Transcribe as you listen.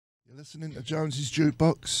You're listening to Jonesy's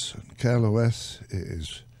Jukebox on KLOS. It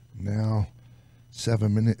is now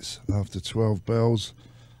 7 minutes after 12 bells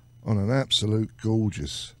on an absolute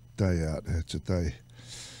gorgeous day out there today.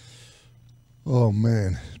 Oh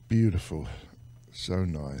man, beautiful. So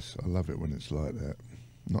nice. I love it when it's like that.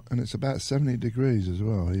 And it's about 70 degrees as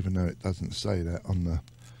well, even though it doesn't say that on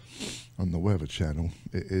the Weather Channel.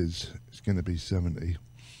 It is. It's going to be 70.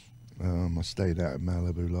 I stayed out in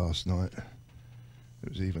Malibu last night. It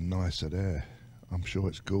was even nicer there. I'm sure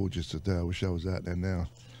it's gorgeous today. I wish I was out there now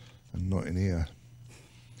and not in here.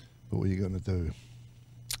 But what are you going to do?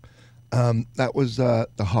 That was The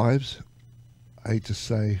Hives. I hate to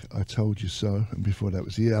say I told you so. And before that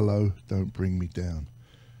was Yellow, Don't Bring Me Down.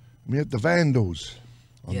 We have the Vandals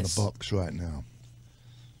on the box right now.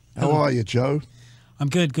 How are you, Joe? I'm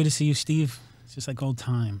good. Good to see you, Steve. It's just like old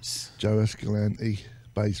times. Joe Escalante,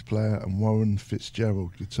 bass player, and Warren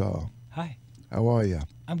Fitzgerald, guitar. Hi. How are you?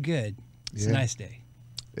 I'm good. It's a nice day.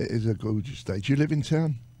 It is a gorgeous day. Do you live in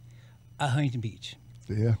town? Huntington Beach.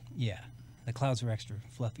 Yeah. Yeah. The clouds were extra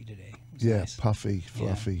fluffy today. Yeah, nice. puffy,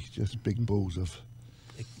 fluffy, just big balls of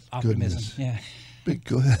optimism. goodness. Yeah. Big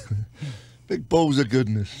big balls of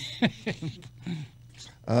goodness.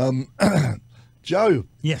 Joe.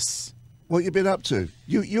 Yes. What you been up to?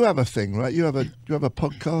 You have a thing, right? You have a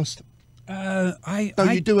podcast.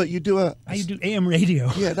 I do AM radio.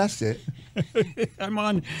 Yeah, that's it. I'm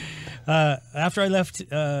on. After I left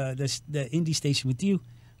the indie station with you,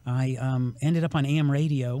 I ended up on AM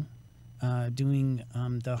radio, doing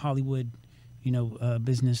the Hollywood,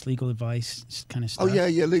 business, legal advice kind of stuff. Oh yeah,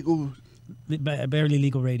 legal. Barely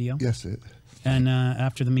legal radio. Yes, it. And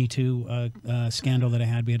after the Me Too scandal that I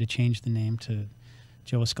had, we had to change the name to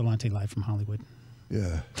Joe Escalante Live from Hollywood.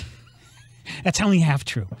 Yeah. That's only half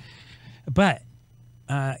true. But,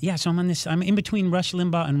 so I'm in between Rush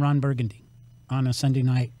Limbaugh and Ron Burgundy on a Sunday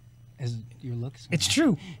night. As your looks? It's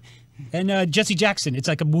true. And Jesse Jackson. It's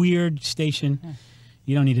like a weird station.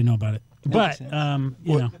 You don't need to know about it. But,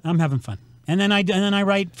 I'm having fun. And then I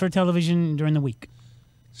write for television during the week.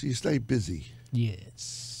 So you stay busy.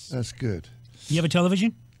 Yes. That's good. You have a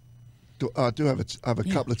television? I do have a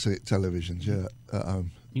couple of televisions, yeah, at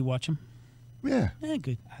home. You watch them? Yeah. Yeah,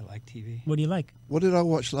 good. I like TV. What do you like? What did I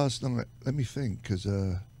watch last night? Let me think, because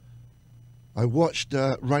I watched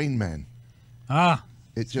Rain Man. Ah.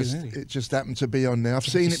 It just happened to be on there. I've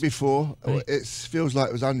seen it before. Right. It feels like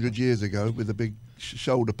it was 100 years ago with the big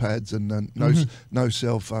shoulder pads and no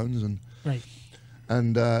cell phones and right.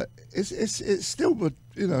 And it's still,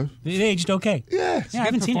 It aged okay. Yeah. I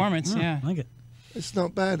haven't seen it. Yeah. I like it. It's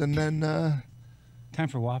not bad. And then time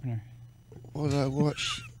for Wapner. What did I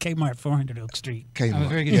watch? Kmart, 400 Oak Street. Kmart. I'm a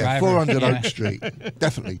very good driver. 400 Oak Street.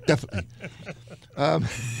 Definitely.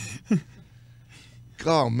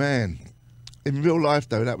 Oh, man. In real life,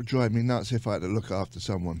 though, that would drive me nuts if I had to look after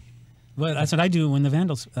someone. Well, that's what I do when the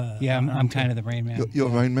Vandals... I'm kind of the Rain Man. You're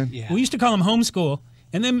Rain Man? Yeah. We used to call them homeschool.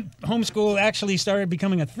 And then homeschool actually started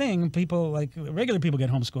becoming a thing. People, regular people get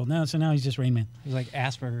homeschooled now. So now he's just Rain Man. He's like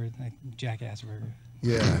Asperger, like Jack Asperger.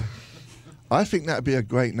 Yeah. I think that would be a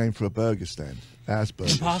great name for a burger stand.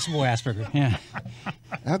 Asperger. Impossible Asperger. Yeah.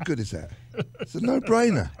 How good is that? It's a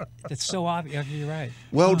no-brainer. It's so obvious. You're right.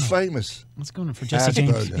 World famous. Let's go for Jesse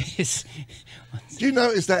James. Do you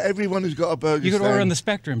notice that everyone who's got a burger you stand... could order on the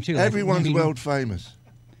Spectrum, too. Everyone's world famous.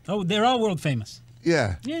 Oh, they're all world famous.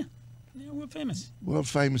 Yeah. Yeah. Yeah, world famous. World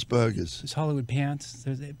famous burgers. There's Hollywood pants.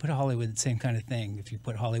 They put Hollywood, the same kind of thing. If you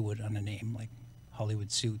put Hollywood on a name, like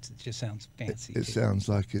Hollywood Suits, it just sounds fancy. It sounds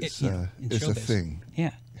like it's a thing.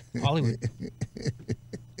 Yeah, Hollywood.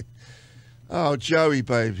 Oh, Joey,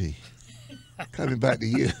 baby. Coming back to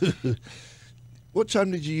you. What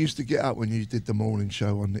time did you used to get up when you did the morning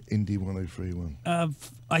show on the Indie 103.1?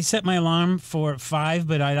 I set my alarm for 5,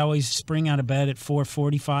 but I'd always spring out of bed at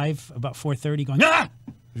 4:45, about 4:30, going, ah!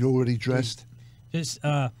 You already dressed? Just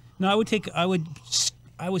no, I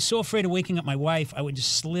was so afraid of waking up my wife, I would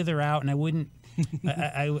just slither out, and I wouldn't.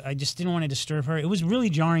 I just didn't want to disturb her. It was really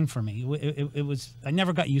jarring for me. It was. I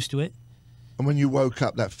never got used to it. And when you woke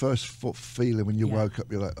up, that first feeling when you woke up,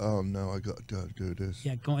 you're like, oh no, I got to do this.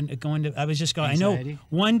 Yeah, going to. I was just going. Anxiety. I know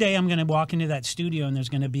one day I'm going to walk into that studio and there's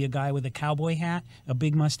going to be a guy with a cowboy hat, a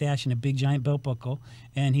big mustache, and a big giant belt buckle,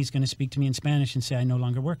 and he's going to speak to me in Spanish and say, I no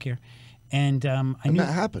longer work here. And I knew that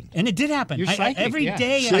happened. And it did happen. You're psychic, every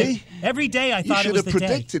day I thought it was the day. You should have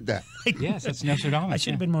predicted that. Yes, that's Nostradamus. I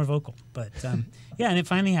should have been more vocal, but and it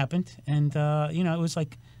finally happened, and it was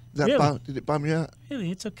like. Did it bum you out? Really,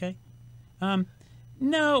 it's okay.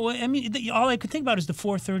 No, I mean, all I could think about is the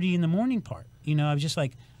 4:30 in the morning part. I was just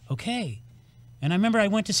like, okay. And I remember I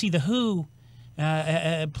went to see The Who,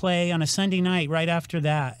 play on a Sunday night right after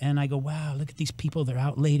that, and I go, wow, look at these people. They're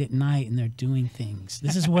out late at night and they're doing things.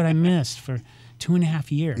 This is what I missed for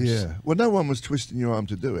 2.5 years. Yeah. Well, no one was twisting your arm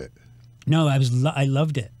to do it. No, I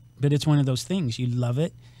loved it, but it's one of those things. You love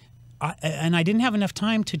it. And I didn't have enough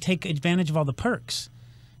time to take advantage of all the perks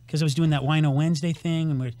because I was doing that Wino Wednesday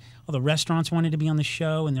thing, and all the restaurants wanted to be on the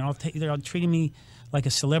show, and they're all treating me like a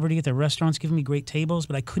celebrity at their restaurants, giving me great tables,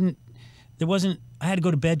 but I couldn't. I had to go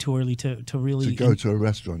to bed too early to really to go to a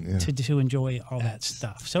restaurant, yeah, to enjoy all that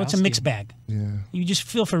stuff. So it's a mixed bag. Yeah, you just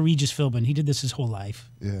feel for Regis Philbin. He did this his whole life.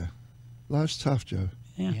 Yeah, life's tough, Joe.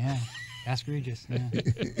 Yeah. Ask Regis. Yeah.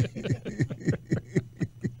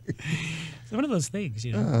 It's one of those things,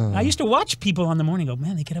 you know. I used to watch people on the morning go,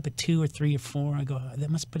 man, they get up at 2 or 3 or 4. I go, that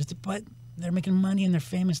must, but they're making money and they're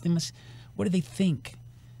famous. They must. What do they think?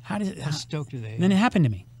 How stoked are they? Then it happened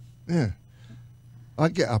to me. Yeah, I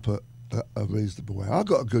get up at a reasonable way. I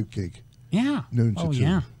got a good gig. Yeah. Noon to 2.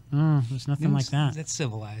 Yeah. Oh, there's nothing like that. That's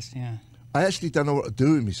civilized. Yeah. I actually don't know what to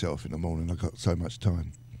do with myself in the morning. I got so much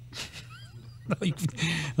time.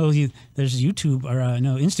 There's YouTube or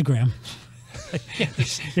Instagram.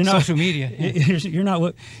 You're not, social media. Yeah. You're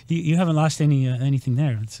not. You haven't lost anything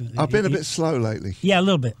there. I've been a bit slow lately. Yeah, a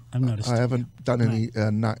little bit. I've noticed. I haven't done any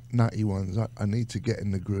nutty ones. I need to get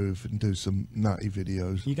in the groove and do some nutty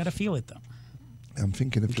videos. You got to feel it though. I'm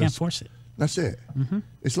thinking if you can't force it. That's it. Mm-hmm.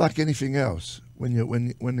 It's like anything else. When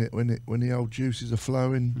the old juices are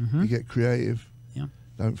flowing, you get creative. Yeah.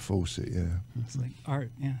 Don't force it. Yeah. It's like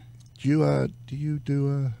art. Yeah. Do you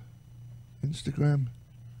do Instagram,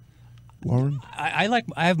 Warren? I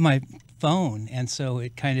have my phone, and so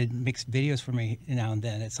it kind of makes videos for me now and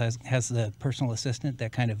then. It has the personal assistant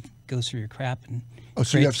that kind of goes through your crap and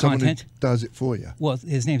so you have someone content. who does it for you. Well,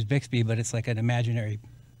 his name's Bixby, but it's like an imaginary,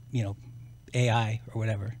 AI or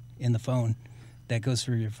whatever in the phone that goes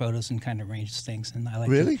through your photos and kind of arranges things. And I like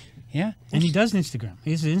really. Yeah, and he does Instagram.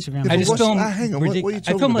 He's an Instagram. Yeah, I just film. Hang on, what are you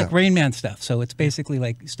talking I film about? like Rain Man stuff, so it's basically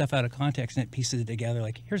like stuff out of context and it pieces it together.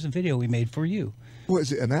 Like, here's a video we made for you. What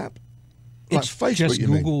is it? An app? Like It's Facebook, just you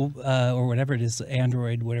Google or whatever it is,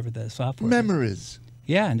 Android, whatever the software. Memories.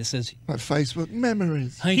 Yeah, and it says Like Facebook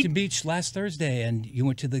memories. Huntington Beach last Thursday, and you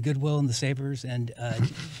went to the Goodwill and the Savers and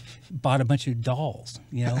bought a bunch of dolls.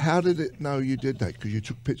 How did it know you did that? Because you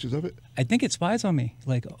took pictures of it. I think it spies on me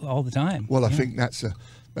like all the time. Well, I think that's a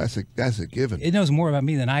given. It knows more about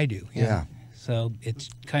me than I do. Yeah. So it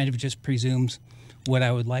kind of just presumes what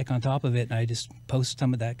I would like on top of it, and I just post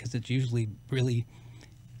some of that because it's usually really.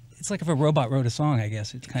 It's like if a robot wrote a song, I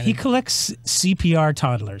guess. It's kind He of. collects CPR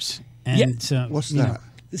toddlers. And What's that?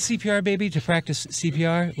 The CPR baby to practice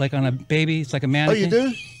CPR, like on a baby. It's like a mannequin. Oh, you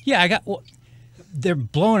do? Yeah, I got. Well, they're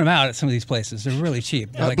blowing them out at some of these places. They're really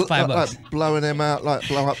cheap. They're like $5. Like blowing them out like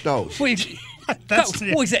blow up dolls. What is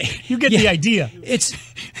that? You get the idea.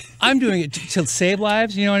 I'm doing it to save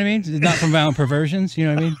lives. You know what I mean? Not from my own perversions. You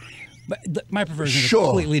know what I mean? But my perversion is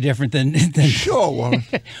completely different than. Sure, Warren.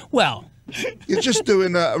 Well. You're just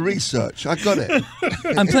doing research. I got it.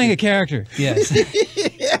 I'm playing a character. Yes.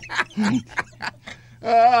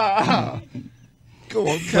 Go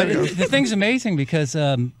on, But carry on. the thing's amazing because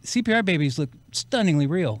CPR babies look stunningly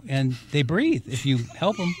real, and they breathe if you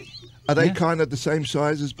help them. Are they kind of the same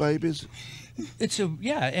size as babies?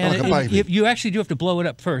 And Like a baby. you actually do have to blow it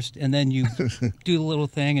up first, and then you do the little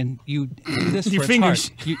thing, and you do this Your for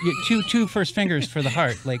fingers. its heart. You two first fingers for the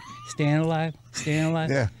heart, like staying alive.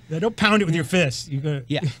 Yeah. Don't pound it with your fist. You go.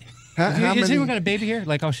 Yeah. How Has anyone many? got a baby here?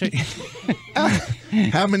 Like, I'll show you.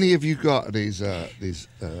 How many have you got? These.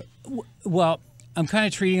 Well, I'm kind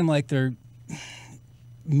of treating them like they're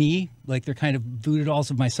me, like they're kind of voodoo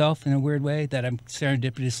dolls of myself in a weird way that I'm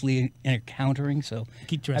serendipitously encountering. So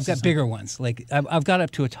Keep I've got bigger ones. Like I've got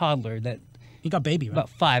up to a toddler that You got baby, right? about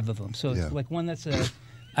 5 of them. So Yeah. it's like one that's I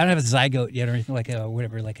don't have a zygote yet or anything like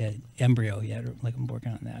like an embryo yet, or like I'm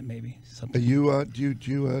working on that maybe. Are Something. you? Do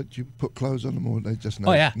you put clothes on them, or are they just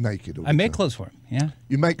Oh yeah, naked? All I the make time? clothes for them. Yeah,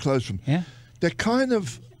 You make clothes from. yeah. They're kind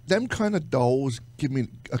of them kind of dolls. Give me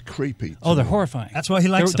a creepy. Oh, they're to me. horrifying. That's why he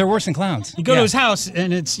likes They're them. worse than clowns. You go to Yeah. his house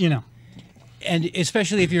and it's And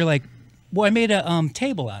especially if you're like, well, I made a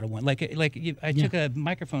table out of one. I took a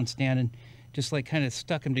microphone stand and just like kind of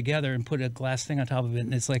stuck them together and put a glass thing on top of it,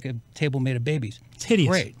 and it's like a table made of babies. It's hideous.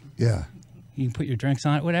 Great. Yeah. You can put your drinks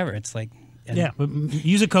on it, whatever. It's like, and Yeah, but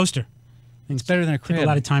use a coaster. it's better than a crib. Take a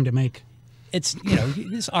lot of time to make. It's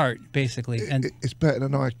it's art basically, and It's better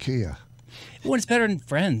than IKEA. well, it's better than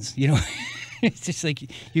friends. It's just like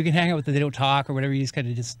you can hang out with them. They don't talk or whatever. You just kind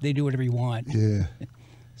of they do whatever you want. Yeah.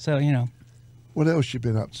 So What else you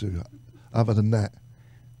been up to, other than that?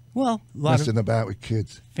 well, a lot Messing of about with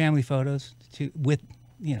kids. family photos with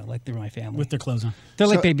like they're my family. with their clothes on. They're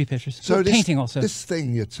like baby pictures. So Painting also. This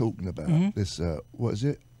thing you're talking about, this what is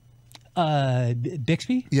it?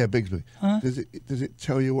 Bixby. Yeah, Bigsby. Does it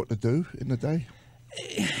tell you what to do in the day?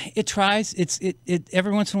 It tries. It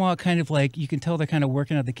every once in a while, kind of like you can tell they're kind of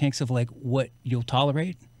working out the kinks of like what you'll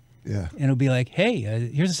tolerate. Yeah. And it'll be like, hey,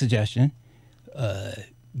 here's a suggestion. You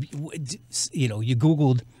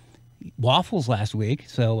Googled waffles last week,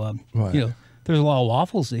 so Right. there's a lot of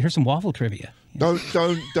waffles. Here's some waffle trivia. Don't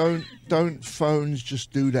phones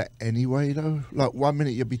just do that anyway though? Like 1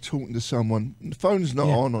 minute you'll be talking to someone, the phone's not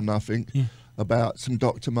on or nothing, about some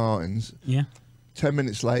Dr. Martens. Yeah. 10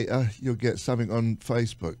 minutes later, you'll get something on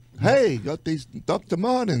Facebook. Hey, got these Dr.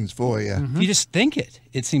 Martens for you. You just think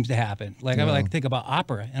it seems to happen. Like I would like think about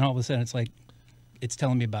opera, and all of a sudden it's like it's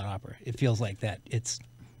telling me about opera. It feels like that. It's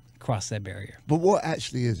crossed that barrier. But what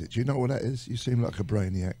actually is it? Do you know what that is? You seem like a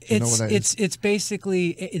brainiac. Do you know what that is? It's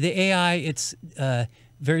basically the AI. It's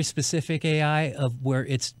very specific AI of where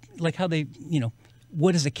it's like how they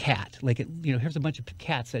what is a cat? Like here's a bunch of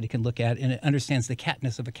cats that it can look at, and it understands the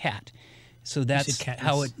catness of a cat. So that's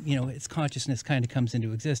how it, its consciousness kind of comes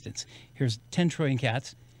into existence. Here's 10 trillion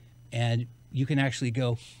cats, and you can actually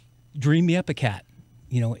go, dream me up a cat,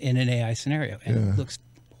 in an AI scenario. And it looks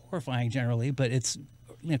horrifying generally, but it's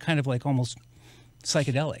kind of like almost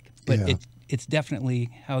psychedelic. But it's definitely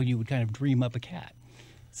how you would kind of dream up a cat.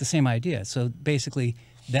 It's the same idea. So basically,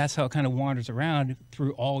 that's how it kind of wanders around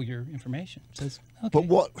through all your information. So it's, okay. But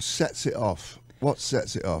what sets it off? What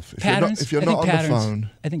sets it off? Patterns. If you're not on the phone.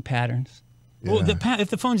 I think patterns. Yeah. Well,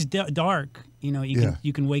 if the phone's dark,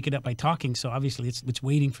 you can wake it up by talking. So obviously, it's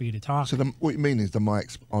waiting for you to talk. So what you mean is the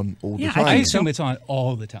mic's on all the Yeah, time? I assume it's on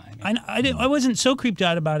all the time. I wasn't so creeped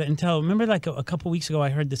out about it until remember like a couple weeks ago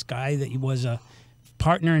I heard this guy that he was a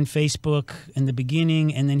partner in Facebook in the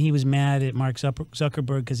beginning, and then he was mad at Mark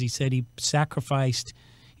Zuckerberg because he said he sacrificed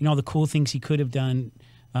all the cool things he could have done,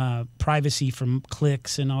 privacy from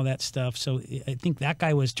clicks and all that stuff. So I think that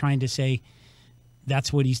guy was trying to say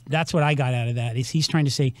that's what I got out of that is he's trying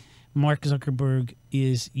to say Mark Zuckerberg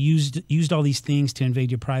is used all these things to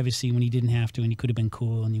invade your privacy when he didn't have to, and he could have been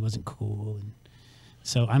cool and he wasn't cool. And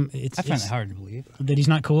so I find it hard to believe that he's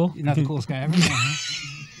not cool. You're not the coolest guy ever.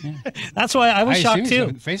 Yeah. That's why I was shocked too.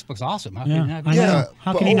 Facebook's awesome. How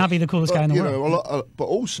How can he not be the coolest guy in the world? But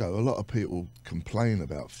also, a lot of people complain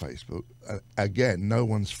about Facebook. Again, no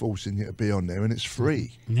one's forcing you to be on there, and it's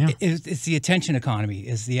free. Yeah. It's the attention economy.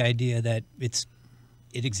 Is the idea that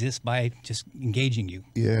it exists by just engaging you.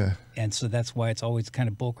 Yeah. And so that's why it's always kind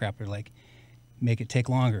of bullcrap. Or like, make it take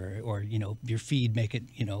longer, or your feed make it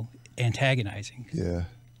antagonizing. Yeah.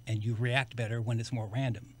 And you react better when it's more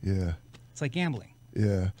random. Yeah. It's like gambling.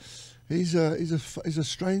 Yeah, he's a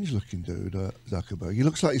strange looking dude, Zuckerberg. He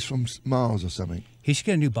looks like he's from Mars or something. He should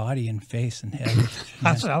get a new body and face and head.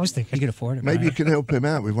 That's what I was thinking. He could afford it. Maybe you can help him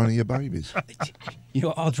out with one of your babies.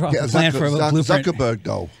 I'll draw Get a plan for a blueprint. Zuckerberg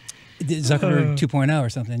doll. Zuckerberg 2.0 or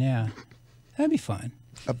something. Yeah, that'd be fun.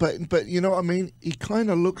 But you know what I mean? He kind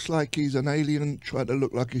of looks like he's an alien trying to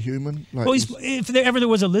look like a human. Like well, if there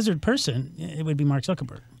was a lizard person, it would be Mark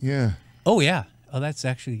Zuckerberg. Yeah. Oh yeah. Oh, that's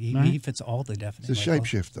actually he fits all the definitions. It's a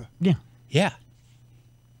shapeshifter. Yeah. Yeah.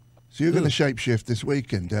 So you're going to shapeshift this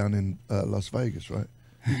weekend down in Las Vegas, right?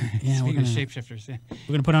 Yeah. Speaking of shapeshifters, yeah. We're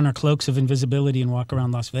going to put on our cloaks of invisibility and walk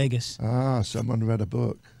around Las Vegas. Ah, someone read a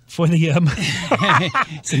book. For the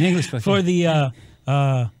it's an English book. For the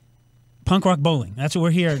punk rock bowling. That's what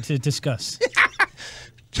we're here to discuss.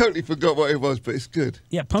 Totally forgot what it was, but it's good.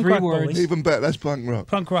 Yeah, punk 3 rock words. bowling. Even better, that's punk rock.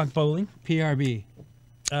 Punk rock bowling. PRB.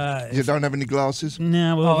 You don't have any glasses?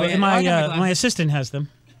 No, well, I got my glasses. my assistant has them.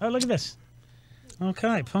 Oh, look at this.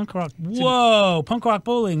 Okay, punk rock. Whoa, punk rock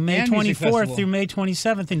bowling, May And music 24th festival. through May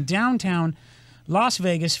 27th in downtown Las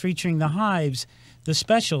Vegas, featuring the Hives, the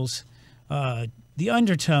Specials, the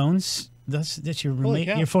Undertones. That's your roommate,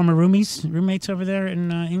 cow. your former roommates over there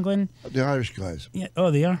in England. The Irish guys. Yeah. Oh,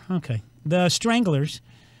 they are. Okay. The Stranglers,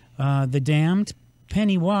 the Damned,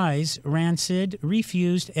 Pennywise, Rancid,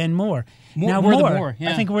 Refused, and more. Now we're the more,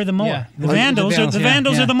 yeah. I think we're the more. Yeah. The Like Vandals. the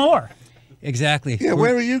Vandals, yeah. Are the more. Exactly. Yeah,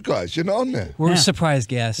 where are you guys? You're not on there. We're Yeah. surprise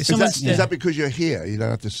guests. Is Is that because you're here? You don't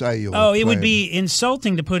have to say you're Oh, it would playing. be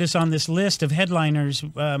insulting to put us on this list of headliners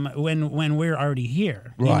when we're already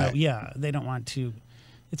here. Right. Yeah, they don't want to.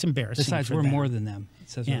 It's embarrassing. Besides, for we're them. more than them. It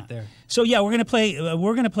says Yeah. right there. So yeah, we're gonna play.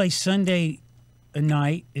 We're gonna play Sunday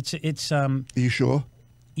night. It's Are you sure?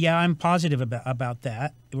 Yeah, I'm positive about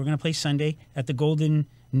that. We're gonna play Sunday at the Golden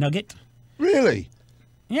Nugget. Really?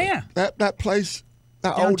 Yeah, That place,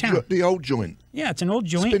 Downtown. the old joint. yeah, it's an old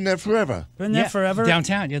joint. It's been there forever. Been there Yeah, forever.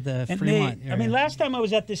 Downtown, you had the And Fremont I area. mean, last time I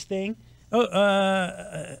was at this thing,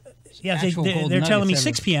 Yeah, actual golden they're telling me nuggets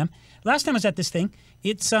 6 p.m. Last time I was at this thing,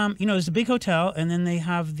 it's it's a big hotel, and then they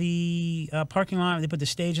have the parking lot. They put the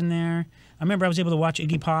stage in there. I remember I was able to watch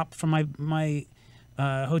Iggy Pop from my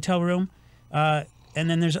hotel room, and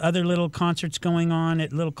then there's other little concerts going on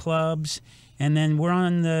at little clubs, and then we're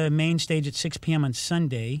on the main stage at 6 p.m. on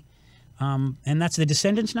Sunday, and that's the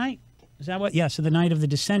Descendants night. Is that what? Yeah, so the night of the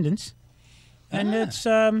Descendants, and it's.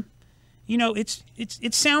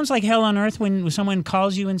 It sounds like hell on earth when someone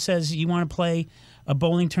calls you and says you want to play a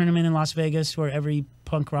bowling tournament in Las Vegas where every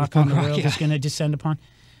punk rock in the world is going to descend upon.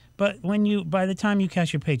 But by the time you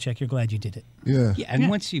cash your paycheck, you're glad you did it. Yeah. Yeah, and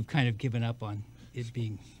once you've kind of given up on it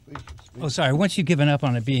being, once you've given up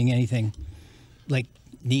on it being anything like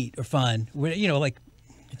neat or fun, like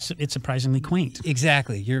it's surprisingly quaint.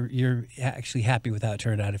 Exactly, you're actually happy with how it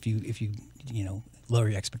turned out if you lower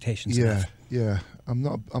your expectations. Yeah, enough. yeah.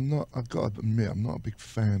 I've got to admit, I'm not a big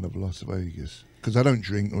fan of Las Vegas because I don't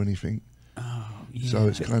drink or anything. Oh, yeah. So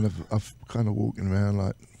it's I'm kind of walking around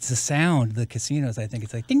like. It's the sound, the casinos. I think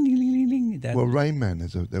it's like ding ding ding ding ding. Well, Rain Man,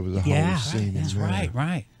 there was a whole scene. That's in there.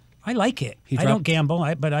 right. I like it. I don't gamble,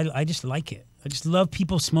 but I just like it. I just love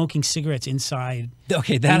people smoking cigarettes inside.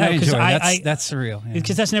 Okay, that I enjoy. That's surreal. Yeah.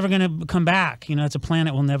 Because that's never going to come back. It's a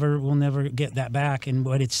planet we'll never get that back,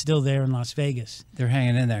 but it's still there in Las Vegas. They're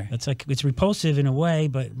hanging in there. It's repulsive in a way,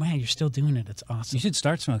 but man, you're still doing it. It's awesome. You should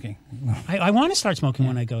start smoking. I want to start smoking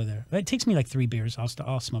when I go there. It takes me like 3 beers.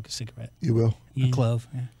 I'll smoke a cigarette. You will. Yeah. A clove.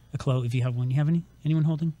 Yeah. A clove, if you have one. You have any? Anyone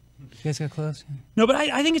holding? You guys got cloves? Yeah. No, but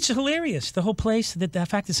I think it's hilarious. The whole place, the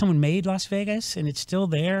fact that someone made Las Vegas and it's still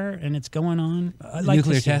there and it's going on. I like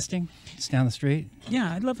nuclear testing. It's down the street.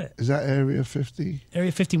 Yeah, I'd love it. Is that Area 50?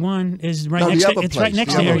 Area 51 is right No, next. the other It's right place,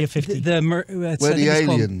 next the to other- Area 50. Where the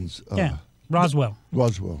aliens are. Yeah, Roswell.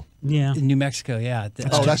 Roswell. Yeah, In New Mexico, yeah.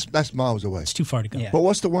 That's miles away. it's too far to go. Yeah. But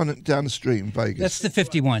what's the one down the street in Vegas? That's the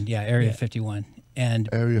 51. Yeah, Area Yeah. 51. And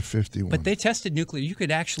Area 51. but they tested nuclear. You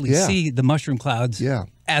could actually Yeah. see the mushroom clouds Yeah.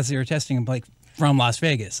 as they were testing them, like from Las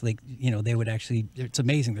Vegas. Like they would actually. It's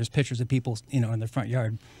amazing. There's pictures of people, in their front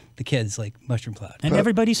yard, the kids like mushroom cloud. And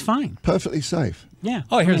everybody's fine. Perfectly safe. Yeah.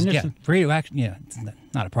 Oh, here's there's radioactive. Yeah, it's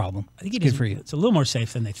not a problem. I think it Good is for you. It's a little more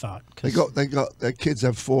safe than they thought. They got their kids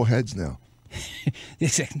have 4 heads now.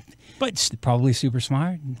 But Probably super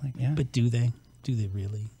smart. Like, yeah. but do they? Do they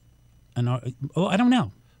really? I don't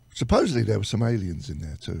know. Supposedly there were some aliens in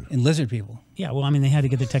there too. And lizard people. Yeah. Well, I mean, they had to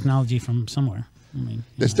get the technology from somewhere. I mean,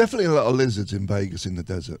 There's definitely a lot of lizards in Vegas in the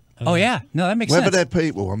desert. Oh yeah, no, that makes Whether sense. they're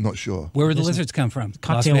people, I'm not sure. Where would the lizards come from?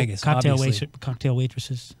 Las Vegas, cocktail obviously.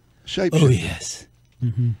 waitresses. Shape. Oh yes,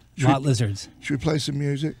 lot we- lizards. Should we play some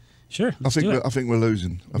music? Sure. I think we're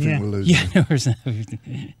losing. I think we're losing. Yeah, no, there's no-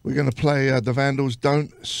 We're going to play the Vandals.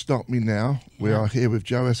 Don't Stop Me Now. We are here with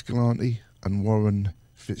Joe Escalante and Warren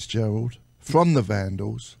Fitzgerald from the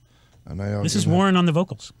Vandals, and they are. This is Warren on the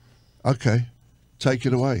vocals. Okay, take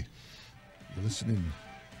it away. You're listening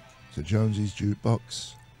to Jonesy's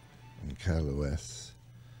Jukebox and KLOS.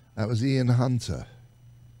 That was Ian Hunter,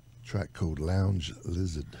 track called Lounge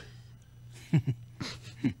Lizard. And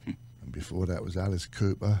before that was Alice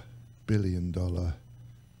Cooper, $1 Billion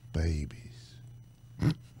Babies.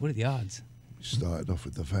 What are the odds? We started off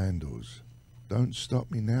with the Vandals. Don't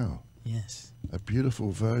Stop Me Now. Yes. A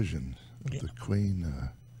beautiful version of the Queen.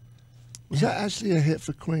 Was that actually a hit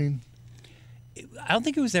for Queen? I don't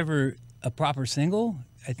think it was ever a proper single.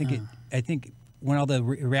 I think when all the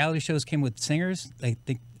reality shows came with singers, I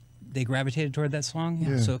think they gravitated toward that song.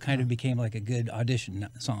 Yeah. So it kind of became like a good audition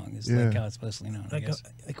song. Is like how it's supposed to be known. I guess.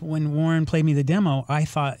 Like when Warren played me the demo, I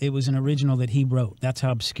thought it was an original that he wrote. That's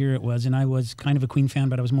how obscure it was. And I was kind of a Queen fan,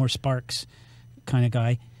 but I was more Sparks kind of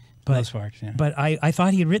guy. But, Love Sparks, yeah. But I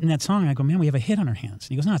thought he had written that song. I go, man, we have a hit on our hands. And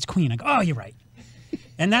he goes, no, it's Queen. I go, oh, you're right.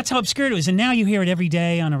 And that's how obscure it was. And now you hear it every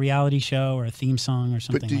day on a reality show or a theme song or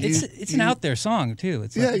something. do like you- that. It's an out there song too.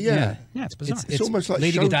 It's like, Yeah. Yeah, it's bizarre. It's almost like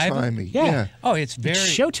Lady Godiva. Showtimey. Yeah. Oh, it's very It's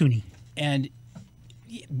show-tuney. and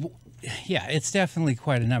yeah, it's definitely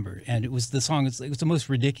quite a number. And it was the song. It was the most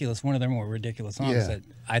ridiculous, one of their more ridiculous songs Yeah. that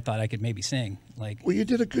I thought I could maybe sing. Like, Well, you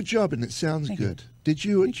did a good job, and it sounds good. Did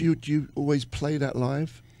you? Do you always play that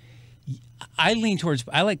live? I lean towards.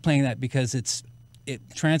 I like playing that because it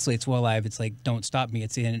translates well live. It's like "Don't Stop Me."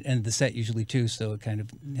 It's the end of the set usually too, so it kind of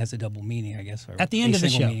has a double meaning, I guess. Or At the a end of the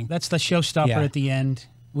single show. meaning. That's the showstopper Yeah. at the end.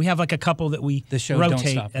 We have like a couple that we The show Don't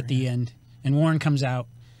rotate Stop Her, at the end. And Warren comes out,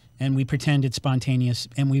 and we pretend it's spontaneous.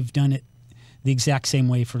 And we've done it the exact same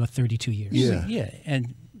way for 32 years. Yeah. Yeah,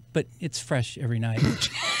 but it's fresh every night.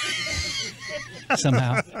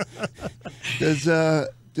 Somehow. Does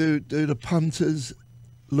do the punters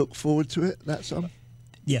look forward to it? That song?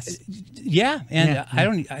 Yes. Yeah, and Yeah, I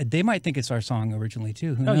don't. They might think it's our song originally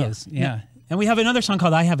too. Who Oh, yeah. knows? Yeah. And we have another song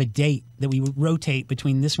called I Have a Date that we rotate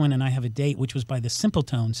between this one and I Have a Date, which was by the Simple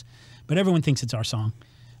Tones. But everyone thinks it's our song.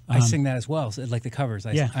 I sing that as well, so like the covers.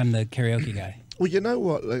 Yeah. I'm the karaoke guy. Well, you know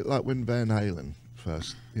what? Like when Van Halen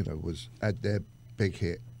first, had their big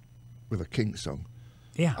hit with a Kinks song.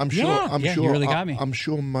 Yeah. I'm sure. Yeah. I'm Yeah, sure. you really got me. I'm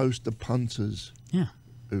sure most of the punters Yeah.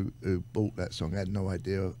 who bought that song had no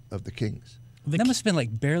idea of the Kinks. That must have been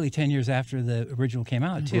like barely 10 years after the original came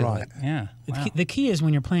out, too. Right. Like, yeah. Wow. The key is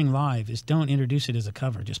when you're playing live is don't introduce it as a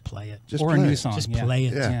cover. Just play it. Just Or play a new it. song. Just yeah. play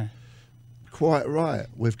it. Yeah. Quite right.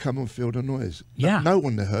 With Come On Feel the Noise. Yeah. No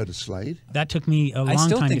one had heard of Slade. That took me a I long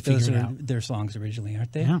still time to think those figure it are out. their songs originally,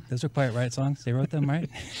 aren't they? Yeah. Those are Quiet Riot songs. They wrote them, right?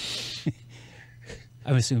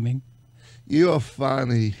 I'm assuming. You are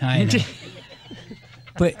funny. I know.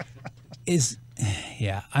 But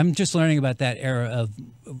I'm just learning about that era of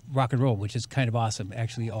rock and roll, which is kind of awesome.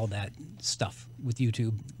 Actually, all that stuff with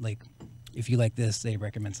YouTube, like if you like this, they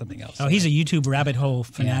recommend something else. Oh, he's a YouTube rabbit hole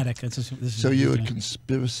fanatic. This is So you're a yeah.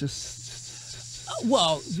 conspiracist?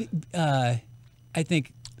 Well, I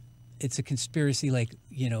think it's a conspiracy, like,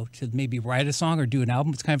 to maybe write a song or do an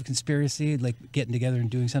album. It's kind of a conspiracy, like getting together and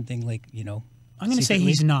doing something, like, I'm going to say secretly.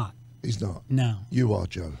 he's not. He's not. No. You are,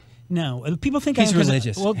 Joe. No, people think He's I'm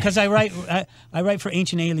religious. Well, because I write for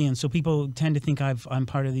Ancient Aliens, so people tend to think I'm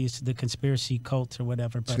part of the conspiracy cult or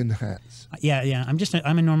whatever. But Twin hats. yeah,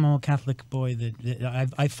 I'm a normal Catholic boy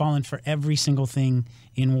that I've fallen for every single thing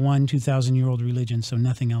in one 2,000-year-old religion, so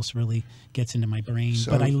nothing else really gets into my brain.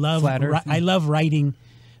 So but I love Flat Earth? I love writing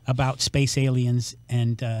about space aliens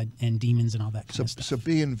and demons and all that kind of stuff. So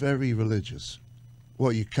being very religious.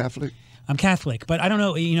 What, are you Catholic? I'm Catholic, but I don't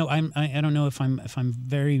know. I don't know if I'm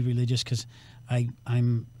very religious because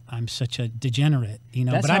I'm such a degenerate.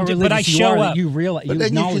 That's but how religious but I you show are, up. that you realize. But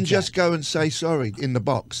then you can acknowledge just that. go and say sorry in the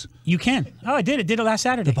box. You can. Oh, I did it. Did it last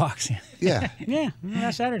Saturday. The box, yeah. Yeah. Yeah,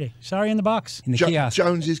 last Saturday. Sorry in the box. In the kiosk.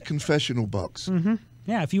 Jones's confessional box.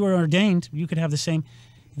 Yeah, if you were ordained, you could have the same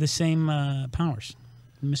powers,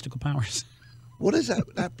 mystical powers. What is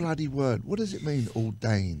that bloody word? What does it mean,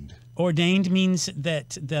 ordained? Ordained means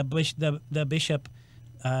that the bishop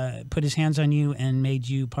put his hands on you and made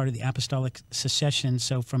you part of the apostolic succession.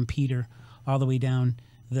 So from Peter all the way down,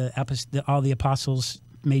 all the apostles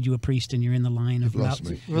made you a priest, and you're in the line of lost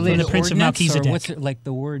me. Related to the Prince of Melchizedek. Or what's it, like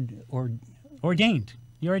the word Ordained.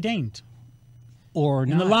 You're ordained. or In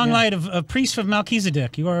not? the long yeah. line of priest of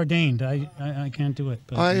Melchizedek, you are ordained. I can't do it.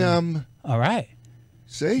 But, All right.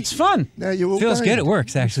 See? it's fun. Now you're all Feels good. It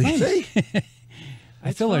works, actually. See?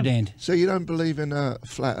 I feel fun. ordained. So you don't believe in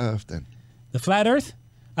flat Earth then? The flat Earth.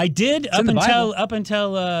 I did in the Bible. up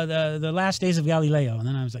until the last days of Galileo, and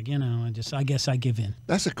then I was like, I guess I give in.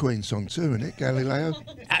 That's a Queen song too, isn't it, Galileo?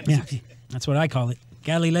 Yeah, that's what I call it.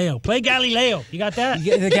 Galileo. Play Galileo. You got that?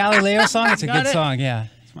 The Galileo song. It's a Got good it? song. Yeah.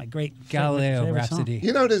 It's my great Galileo favorite Rhapsody.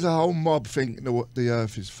 You know, there's a whole mob thinking the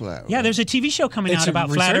Earth is flat. Yeah, right? there's a TV show coming It's out a about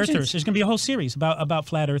flat resurgence? earthers. There's going to be a whole series about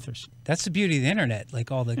flat earthers. That's the beauty of the internet. Like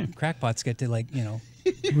all the crackpots get to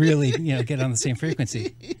really get on the same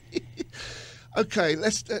frequency. Okay,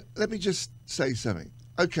 let me just say something.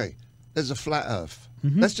 Okay, there's a flat Earth.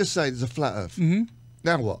 Let's just say there's a flat Earth.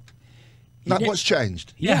 Now what? Like, what's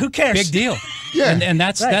changed? Yeah, who cares? Big deal. Yeah. and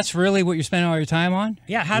that's Right. that's really what you're spending all your time on.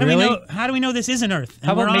 Yeah, how do Really? we know? How do we know this is an Earth and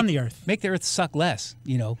How we're about on the Earth? Make the Earth suck less.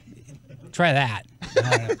 Try that.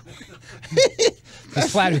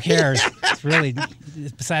 It's flat. Who cares?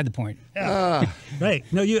 It's beside the point. Right?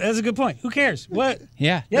 No, that's a good point. Who cares? What?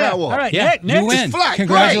 Yeah. Yeah. Now what? All right. Yeah. Next. You win. It's flat,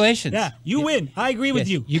 Congratulations. Yeah, you win. I agree with Yes,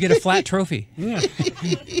 you. You get a flat trophy. Yeah.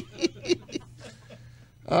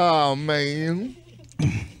 Oh, man.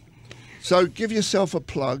 So give yourself a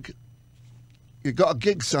plug. You've got a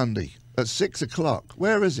gig Sunday at 6 o'clock.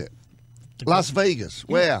 Where is it? Las Vegas.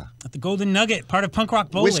 Where? At the Golden Nugget, part of Punk Rock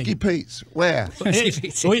Bowling. Whiskey Pete's. Where?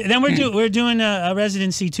 Then we're doing a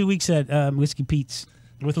residency 2 weeks at Whiskey Pete's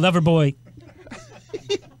with Loverboy.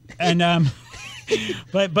 And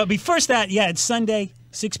but before that, it's Sunday,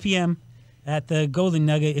 6 p.m. at the Golden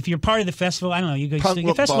Nugget. If you're part of the festival, I don't know, you Punk get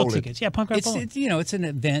Rock festival Bowling. tickets. Yeah, Punk Rock It's Bowling. it's an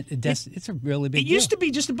event. It's a really big It deal. used to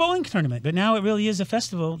be just a bowling tournament, but now it really is a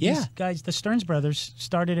festival. Yeah. These guys, the Stearns brothers,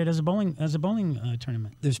 started it as a bowling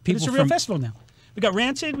tournament. There's But people it's a real from- festival now. We got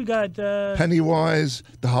Rancid. We got Pennywise,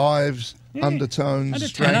 The Hives, Yeah. Undertones,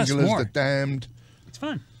 Undertones. Stranglers, more. The Damned. it's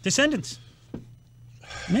fun. Descendants.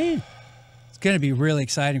 Man, It's going to be really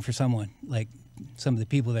exciting for someone, like some of the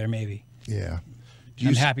people there, maybe. Yeah.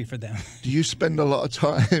 I'm happy for them. Do you spend a lot of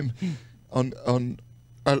time on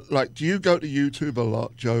Like, do you go to YouTube a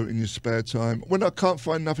lot, Joe, in your spare time? When I can't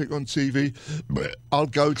find nothing on TV, I'll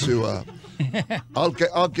go to, I'll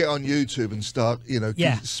get on YouTube and start,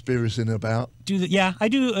 conspiracing about. I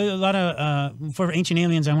do a lot of for Ancient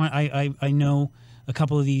Aliens. I know a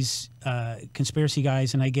couple of these conspiracy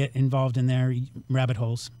guys, and I get involved in their rabbit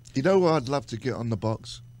holes. You know what I'd love to get on the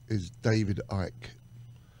box is David Icke.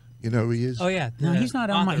 You know who he is? Oh yeah, no, he's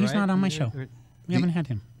not on my. He's not on my show. We haven't had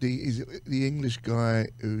him. He's the English guy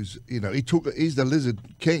who's, he's the lizard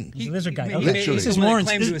king. He's the lizard guy. Literally. This is Lawrence.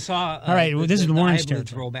 claimed to have saw. All right, this is the Lawrence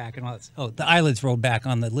eyelids roll back and all that. Oh, the eyelids rolled back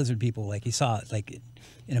on the lizard people. Like he saw it, like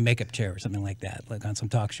in a makeup chair or something like that, like on some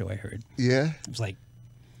talk show I heard. Yeah. It was like.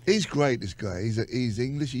 He's great, this guy. He's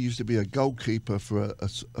English. He used to be a goalkeeper for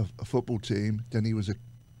a football team. Then he was a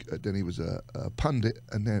pundit,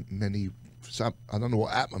 and then he. I don't know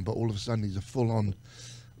what happened, but all of a sudden he's a full-on,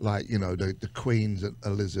 like, the Queen's a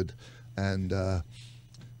lizard, and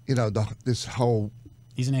this whole.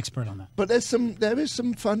 He's an expert on that. But there is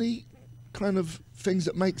some funny kind of things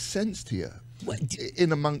that make sense to you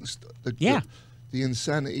in amongst the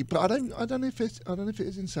insanity. But I don't know if it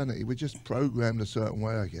is insanity. We're just programmed a certain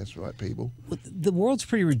way, I guess, right, people? Well, the world's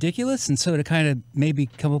pretty ridiculous, and so to kind of maybe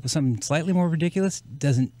come up with something slightly more ridiculous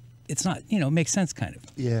doesn't. It's not, it makes sense kind of.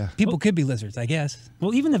 Yeah. People could be lizards, I guess.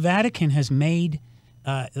 Well, even the Vatican has made,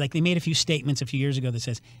 they made a few statements a few years ago that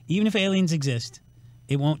says, even if aliens exist,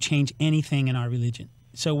 it won't change anything in our religion.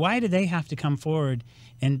 So why do they have to come forward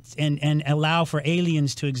and allow for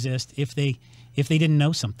aliens to exist if they didn't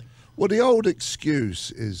know something? Well, the old excuse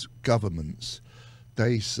is governments.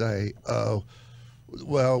 They say, oh,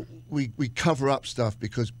 well, we cover up stuff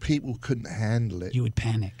because people couldn't handle it. You would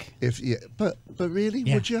panic. But really,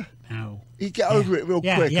 would you? No. You get over it real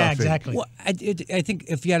quick. Yeah, I think. exactly. Well, I think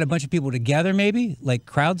if you had a bunch of people together, maybe, like,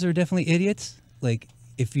 crowds are definitely idiots. Like,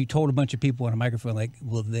 if you told a bunch of people on a microphone, like,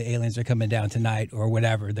 well, the aliens are coming down tonight or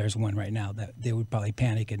whatever, there's one right now, that they would probably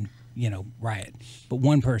panic and, riot. But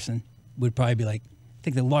one person would probably be like, I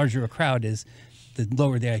think the larger a crowd is, the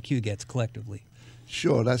lower the IQ gets collectively.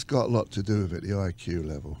 Sure, that's got a lot to do with it, the IQ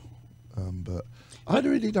level. But I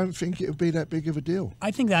really don't think it would be that big of a deal.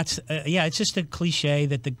 I think that's it's just a cliche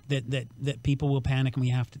that that people will panic and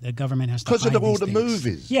the government has to because hide of all these the things.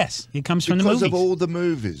 movies. Yes, it comes from the movies. movies. Because of all the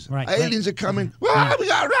movies. Right. Aliens are coming. Yeah. We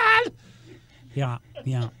gotta run.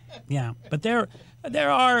 Yeah. But there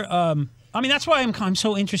are. I mean, that's why I'm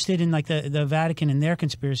so interested in, like, the Vatican and their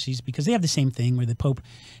conspiracies, because they have the same thing where the Pope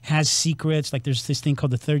has secrets. Like, there's this thing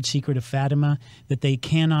called the Third Secret of Fatima that they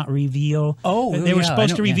cannot reveal. They were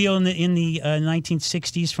supposed to reveal in the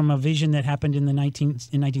 1960s from a vision that happened in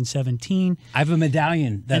 1917. I have a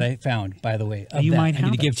medallion that I found, by the way. You might have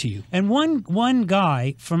I need to give to you. And one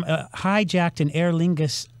guy from hijacked an Aer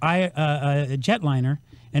Lingus jetliner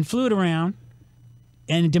and flew it around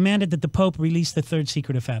and demanded that the Pope release the Third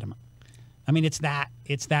Secret of Fatima. I mean, it's that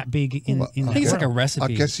big in I think it's like a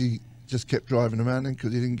recipe. I guess he just kept driving around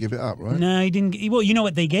because he didn't give it up, right? No, he didn't. Well, you know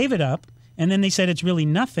what? They gave it up, and then they said it's really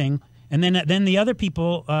nothing. And then the other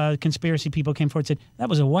people, conspiracy people, came forward and said that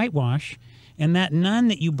was a whitewash, and that nun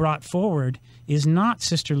that you brought forward is not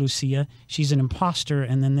Sister Lucia. She's an imposter.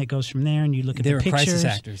 And then it goes from there, and you look at the pictures. They're crisis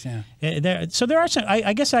actors, yeah. So there are some.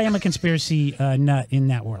 I guess I am a conspiracy nut in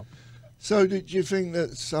that world. So did you think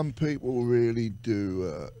that some people really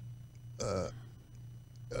do?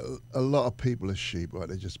 A lot of people are sheep, right?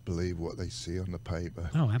 They just believe what they see on the paper.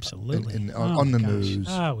 Oh, absolutely. On the news.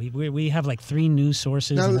 Oh, we have like 3 news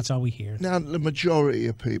sources, and that's all we hear. Now, the majority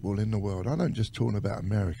of people in the world, I don't just talk about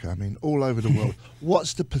America, I mean all over the world,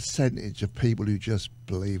 what's the percentage of people who just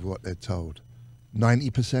believe what they're told?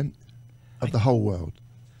 90% of the whole world?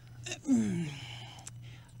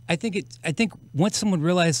 I think once someone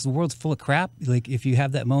realizes the world's full of crap, like if you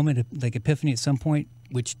have that moment, like epiphany at some point,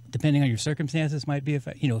 which depending on your circumstances might be,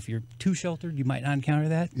 if you're too sheltered, you might not encounter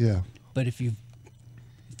that. Yeah. But if you're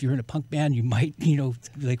in a punk band, you might,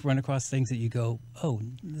 like run across things that you go, oh,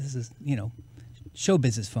 this is, show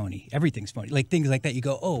business phony. Everything's phony. Like things like that. You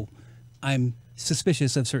go, oh, I'm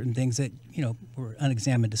suspicious of certain things that, were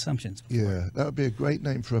unexamined assumptions before. Yeah, that would be a great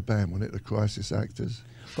name for a band, wouldn't it? The Crisis Actors.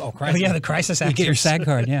 Oh, Crisis. Oh, yeah, the Crisis Actors. You get your SAG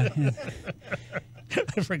card, yeah.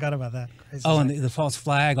 I forgot about that. And the false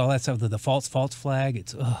flag, all that stuff, the false flag.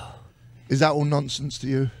 It's Is that all nonsense to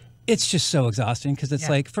you? It's just so exhausting because it's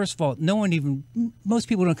like, first of all, most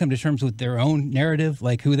people don't come to terms with their own narrative,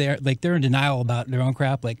 like who they are. Like they're in denial about their own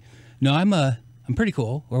crap. Like, no, I'm pretty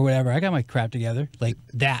cool or whatever. I got my crap together. Like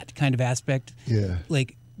that kind of aspect. Yeah.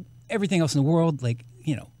 Like everything else in the world, like,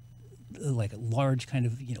 like a large kind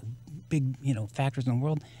of, big, factors in the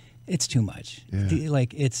world. It's too much. Yeah.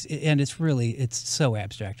 Like it's so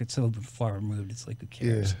abstract. It's so far removed. It's like who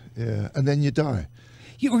cares? Yeah. And then you die.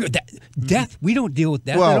 Death. We don't deal with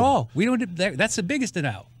death Well- at all. We don't. That's the biggest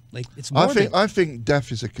denial. Like it's morbid. I think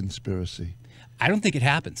death is a conspiracy. I don't think it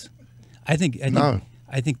happens. I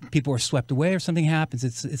think people are swept away or something happens.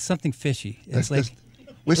 It's something fishy. It's We're or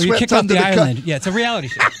you're swept kicked off under the the island. Yeah, it's a reality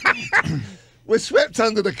show. We're swept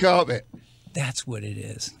under the carpet. That's what it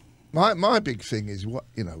is. My big thing is what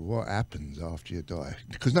happens after you die,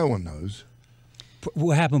 because no one knows.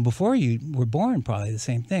 What happened before you were born? Probably the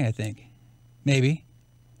same thing. I think. Maybe.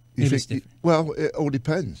 You Maybe it's think, different. well, it all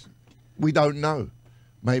depends. We don't know.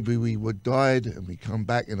 Maybe we would died and we come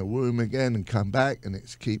back in a womb again and come back and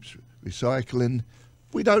it keeps recycling.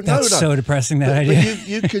 We don't know. That's though. so depressing. That But idea.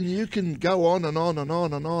 you can go on and on and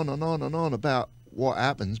on and on and on and on about what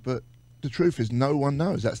happens, but the truth is no one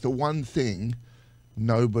knows. That's the one thing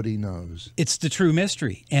nobody knows. It's the true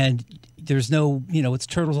mystery, and there's no, it's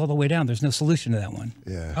turtles all the way down. There's no solution to that one.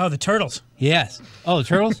 Yeah. Oh, the turtles. Yes. Oh, the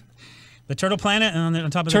turtles. The turtle planet, and on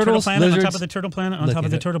top of Turtles, the turtle planet, on top lizards. of the turtle planet, on Look top at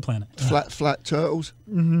of the it. turtle planet. Flat turtles.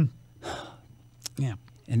 Yeah.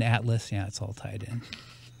 And Atlas. Yeah, it's all tied in.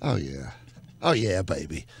 Oh yeah,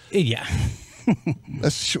 baby. Yeah.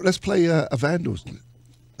 Let's play a Vandals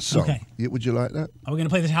song. Okay. Yeah, would you like that? Are we going to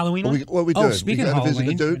play this Halloween one? What are we Oh, doing? speaking we of going to visit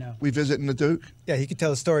the Halloween. Duke. I know. We visiting the Duke. Yeah, you can tell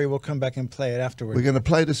the story. We'll come back and play it afterwards. We're going to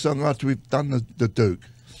play the song after we've done the Duke.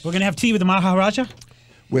 We're going to have tea with the Maharaja?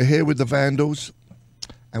 We're here with the Vandals,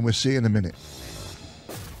 and we'll see you in a minute.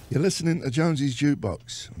 You're listening to Jonesy's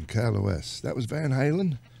Jukebox on KLOS. That was Van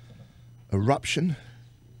Halen, Eruption,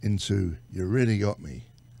 into You Really Got Me,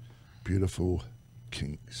 Beautiful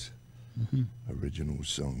Kinks, original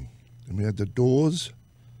song. And we had the Doors,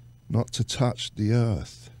 Not to Touch the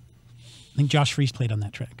Earth. I think Josh Freese played on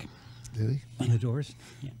that track. Did he? On the doors.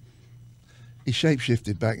 He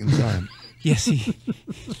shapeshifted back in time. Yes, he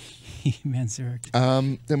Manzurked.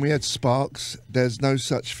 Then we had Sparks, There's No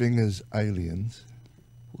Such Thing as Aliens.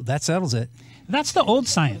 Well, that settles it. That's the old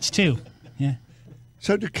science, too. Yeah.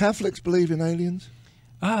 So do Catholics believe in aliens?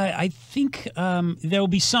 I think there will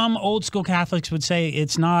be some old school Catholics would say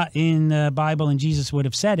it's not in the Bible and Jesus would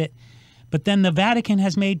have said it. But then the Vatican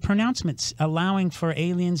has made pronouncements allowing for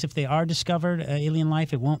aliens, if they are discovered, alien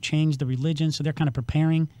life, it won't change the religion. So they're kind of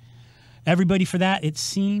preparing everybody for that, it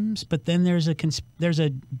seems. But then there's a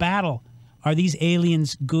battle. Are these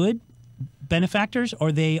aliens good benefactors,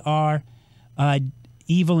 or they are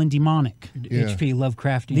evil and demonic? Yeah. H.P.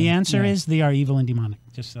 Lovecraftian. The answer Yeah. is they are evil and demonic,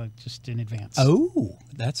 just in advance. Oh,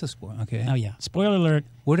 that's a spoil. Okay. Oh, yeah. Spoiler alert.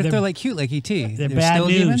 What if they're like cute, like E.T.? They're bad still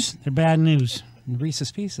news. demons? They're bad news. And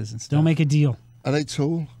Reese's Pieces and stuff. Don't make a deal. Are they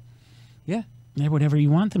tall? Yeah. They're whatever you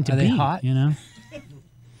want them to Are be. they hot? You know.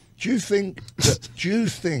 Do you think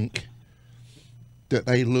that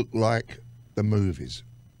they look like the movies,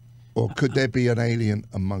 or could there be an alien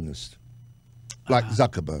among us, like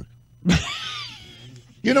Zuckerberg?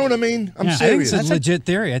 You know what I mean? I'm Yeah, I I think serious. it's a legit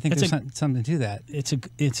theory. I think That's there's something to that.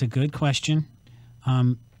 It's a good question.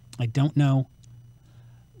 I don't know.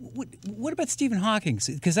 What about Stephen Hawking?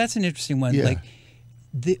 Because that's an interesting one. Yeah. Like,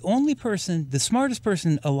 the smartest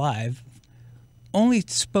person alive, only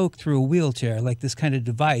spoke through a wheelchair, like this kind of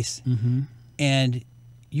device. Mm-hmm. And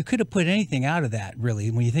you could have put anything out of that,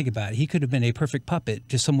 really, when you think about it. He could have been a perfect puppet,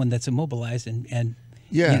 just someone that's immobilized and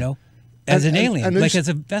Yeah. as And- an and- alien, and like who's- as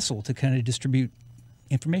a vessel to kind of distribute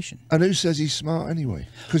information. And who says he's smart anyway?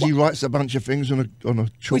 Because he writes a bunch of things on a Well,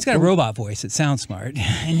 he's got a chalkboard. robot voice. It sounds smart.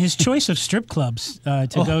 And his choice of strip clubs to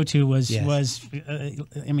go to was yes.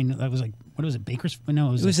 I mean, that was like, what was it, Baker's? No,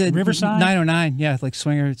 it was, It was Riverside. 909, yeah, like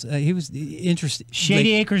swingers. He was interested.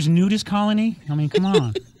 Shady like, Acres Nudist Colony. I mean, come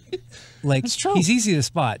on. Like That's true. he's easy to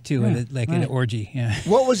spot too, Yeah, in an right. orgy. Yeah.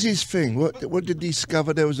 What was his thing? What did he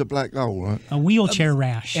discover? There was a black hole, right? A wheelchair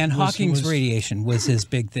rash. And Hawking's was, radiation was his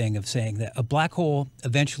big thing of saying that a black hole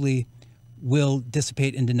eventually will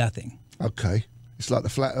dissipate into nothing. Okay. It's like the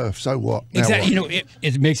flat Earth. So what? Now Exactly. what?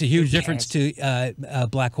 It makes a huge difference to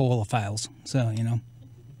black hole philes. So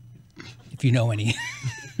if you know any.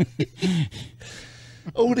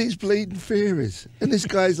 All these bleeding theories. And this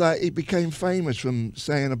guy's like, he became famous from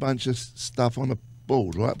saying a bunch of stuff on a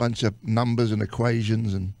board, right? A bunch of numbers and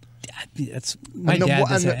equations. And, That's my and, then dad. what-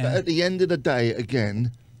 does and that, at the end of the day,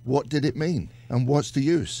 again, what did it mean? And what's the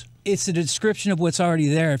use? it's a description of what's already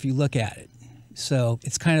there if you look at it. So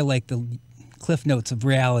it's kind of like the Cliff Notes of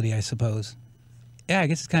reality, I suppose. Yeah, I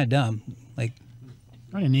guess it's kind of dumb. Like,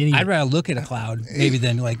 What an idiot. I'd rather look at a cloud maybe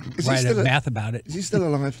than like Is he write a still a- math about it. Is he still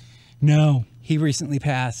alive? No. He recently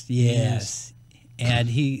passed, yes. And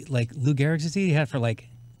he, like Lou Gehrig's disease, he had for like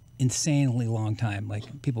insanely long time.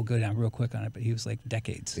 Like people go down real quick on it, but he was like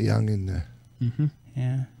decades. Young in there.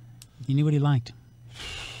 Yeah. He knew what he liked.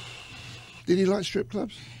 Did he like strip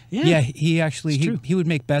clubs? Yeah, he actually It's true. he would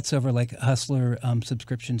make bets over like Hustler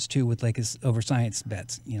subscriptions too, with like his over science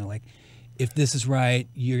bets. You know, like if this is right,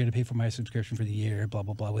 you're going to pay for my subscription for the year. Blah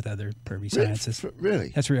blah blah with other pervy sciences. Really?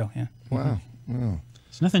 That's real. Yeah. Wow. Wow.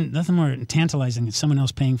 It's nothing more tantalizing than someone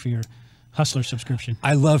else paying for your Hustler subscription.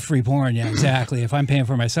 I love free porn. Yeah, exactly. If I'm paying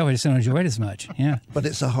for it myself, I just don't enjoy it as much. Yeah. But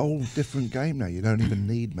it's a whole different game now. You don't even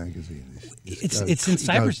need magazines. It's in you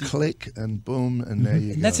cyber. go click and boom, and there you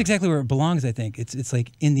go. And that's exactly where it belongs. I think it's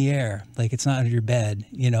like in the air, like it's not under your bed,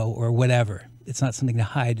 you know, or whatever. It's not something to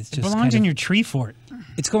hide. It's It just belongs kind in of, your tree fort.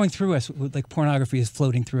 It's going through us. Like pornography is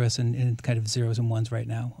floating through us in kind of zeros and ones right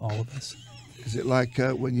now. All of us. Is it like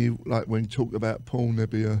when you talk about porn, there'd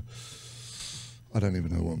be a. I don't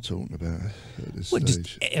even know what I'm talking about at this Well,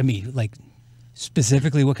 stage. just, I mean, like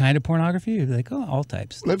specifically what kind of pornography? You'd be like, oh, all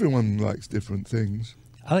types. Well, everyone likes different things.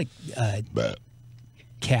 I like But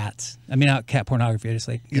cats. I mean, not cat pornography. I just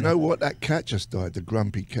like you know what? That cat just died, the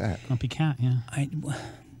grumpy cat. Grumpy cat, yeah.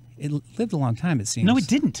 It lived a long time. It seems. No, it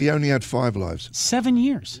didn't. He only had 5 lives. 7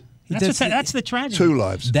 years. That's the tragedy. 2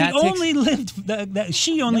 lives. That He takes- only lived.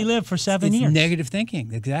 She only lived for 7 It's years. negative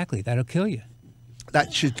thinking. Exactly. That'll kill you.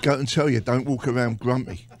 That should go and tell you, don't walk around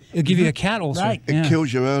grumpy. It'll give you a cat ulcer. Right. It Yeah.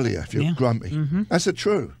 kills you earlier if you're Yeah. grumpy. That's the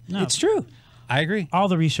truth. No, It's true. I agree. all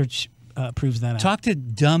the research proves that out. Talk to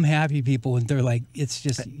dumb, happy people, and they're like, it's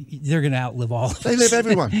just, they're going to outlive all of us. They live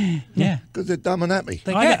everyone Yeah. because they're dumb and happy.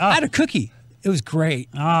 Like, I yeah, got- I had a cookie. It was great.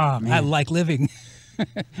 Ah, man. I like living.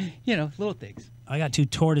 You know, little things. I got 2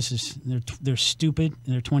 tortoises. They're stupid,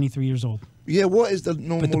 and they're 23 years old. Yeah, what is the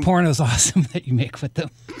normal? But the porno's awesome that you make with them.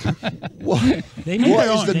 What, They make what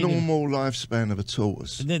their is own- the they do. normal lifespan of a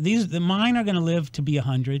tortoise? The mine are going to live to be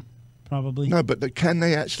 100, probably. No, but can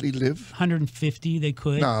they actually live? 150, they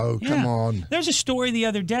could. No, come on. There's a story the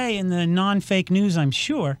other day in the non-fake news, I'm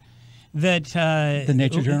sure, that The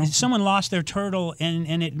Nature Journal? someone lost their turtle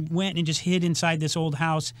and it went and just hid inside this old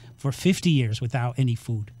house for 50 years without any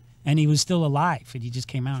food, and he was still alive, and he just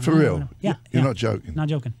came out. For real? Yeah, You're yeah. not joking? Not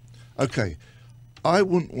joking. Okay, I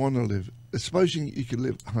wouldn't want to live. Supposing you could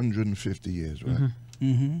live 150 years, right?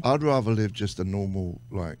 I'd rather live just a normal,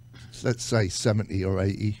 like, let's say 70 or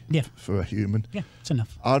 80 Yeah. for a human. Yeah, it's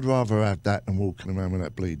enough. I'd rather have that than walking around with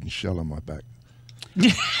that bleeding shell on my back.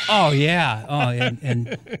 Oh, yeah. Oh,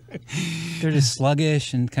 and they're just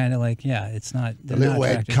sluggish and kind of like, yeah, it's not. The They're not little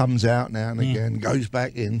head attractive. comes out now and again, goes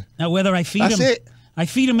back in. Now, whether I feed That's them, it. I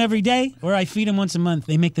feed them every day or I feed them once a month,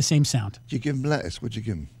 they make the same sound. Do you give them lettuce? What'd you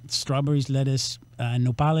give them? Strawberries, lettuce,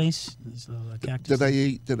 nopales, cactus.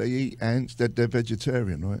 Do they eat ants? They're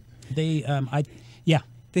vegetarian, right? They, yeah.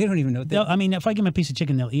 They don't even know. I mean, if I give them a piece of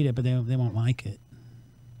chicken, they'll eat it, but they won't like it.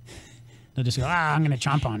 They'll just go, I'm going to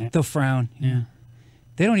chomp on it. They'll frown. Yeah.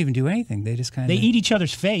 They don't even do anything. They just kind They of. eat each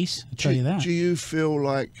other's face, I'll tell you that. Do you feel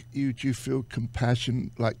like do you feel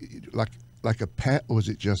compassion like a pet, or is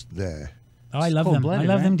it just there? Oh, I love them. I Cold-blooded,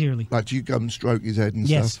 love right? them dearly. Like, do you go and stroke his head and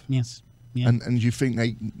Yes, stuff? yes. Yeah. And you think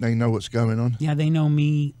they know what's going on? Yeah, they know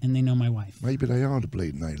me and they know my wife. Maybe they are the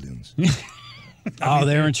bleeding aliens. Oh,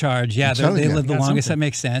 they're in charge. Yeah, telling they you. live the Got longest. something. That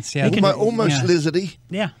makes sense. Yeah, Almost yeah. lizardy.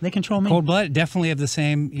 Yeah, they control me. Cold blood definitely have the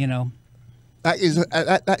same. You know.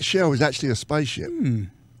 That shell is actually a spaceship.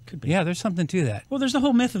 Could be. Yeah, there's something to that. Well, there's the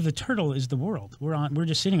whole myth of the turtle is the world. We're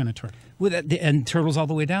just sitting on a turtle. With that, and turtles all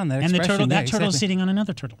the way down. That And the expression, turtle, yeah, that turtle is exactly. sitting on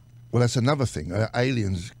another turtle. Well, that's another thing.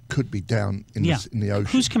 Aliens could be down in, Yeah. in the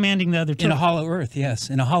ocean. Who's commanding the other In turtle? a hollow Earth, yes.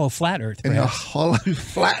 In a hollow flat Earth, in a perhaps. hollow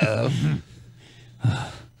flat Earth?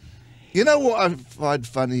 You know what I find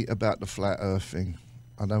funny about the flat Earth thing?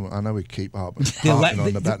 I know we keep harping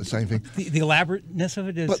on about the same thing. The elaborateness of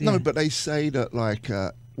it is. But yeah. no, but they say that like,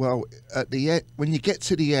 well, at the end, when you get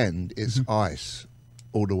to the end, it's ice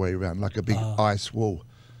all the way around, like a big ice wall.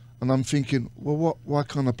 And I'm thinking, well, why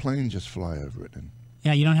can't a plane just fly over it then?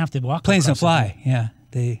 Yeah, you don't have to walk. Planes don't across it. fly. Yeah,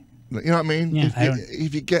 they. You know what I mean? Yeah,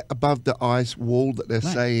 if you get above the ice wall that they're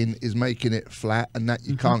Right. saying is making it flat and that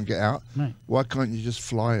you can't get out, Right. why can't you just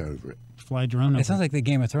fly over it? Fly a drone over. It sounds like the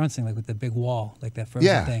Game of Thrones thing, like with the big wall, like that frozen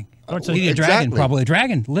Yeah. thing. Or it's a- Maybe a dragon, exactly. probably a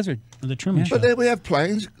dragon, lizard. the Truman Show. But then we have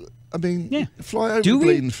planes. I mean, Yeah. fly over Do the we?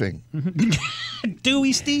 bleeding thing. Do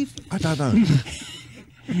we, Steve? I don't know.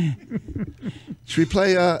 Should we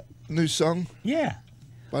play a new song Yeah.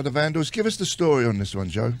 by the Vandals? Give us the story on this one,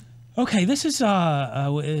 Joe. Okay, this is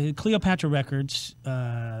Cleopatra Records,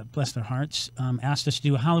 bless their hearts, asked us to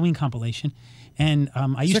do a Halloween compilation. And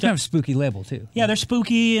I used It's a to kind of spooky label, too. Yeah, they're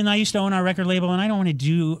spooky, and I used to own our record label, and I don't want to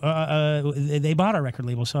do. They bought our record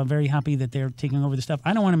label, so I'm very happy that they're taking over the stuff.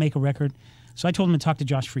 I don't want to make a record, so I told them to talk to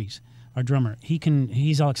Josh Fries, our drummer.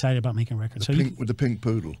 He's all excited about making a record. With the pink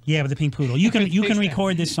poodle. Yeah, with the pink poodle. You can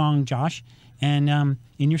record this song, Josh, and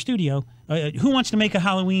in your studio. Who wants to make a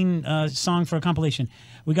Halloween song for a compilation?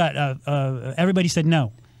 We got everybody said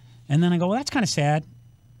no, and then I go, well, that's kind of sad.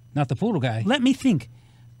 Not the poodle guy. Let me think.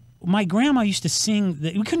 My grandma used to sing.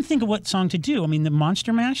 We couldn't think of what song to do. I mean, the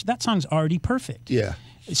Monster Mash. That song's already perfect. Yeah.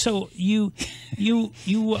 So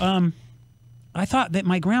I thought that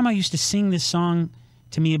my grandma used to sing this song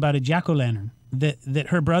to me about a jack-o'-lantern that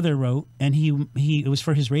her brother wrote, and it was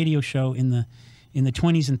for his radio show in the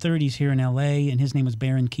 20s and 30s here in L.A. And his name was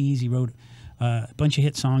Baron Keys. He wrote a bunch of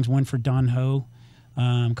hit songs. One for Don Ho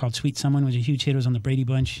called "Sweet Someone" was a huge hit. It was on the Brady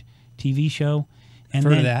Bunch TV show. And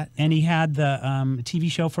Heard of that. And he had the TV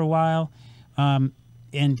show for a while,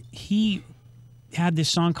 and he had this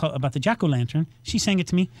song called about the jack-o'-lantern. She sang it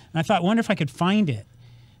to me, and I thought, wonder if I could find it.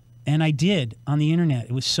 And I did on the internet.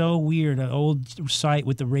 It was so weird, an old site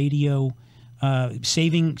with the radio,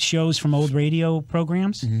 saving shows from old radio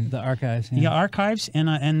programs. Mm-hmm. The archives. Yeah, archives.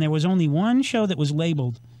 And there was only one show that was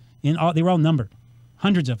labeled. They were all numbered,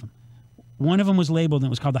 hundreds of them. One of them was labeled, and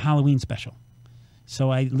it was called the Halloween Special. So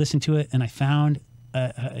I listened to it, and I found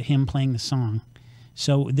him playing the song.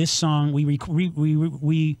 So this song,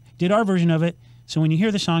 we did our version of it. So when you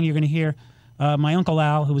hear the song, you're going to hear my Uncle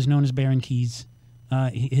Al, who was known as Baron Keys,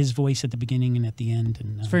 his voice at the beginning and at the end.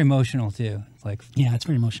 And it's very emotional, too. Like, yeah, it's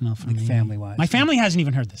very emotional for me. Family-wise. My family hasn't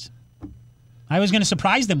even heard this. I was going to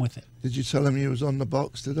surprise them with it. Did you tell him you was on the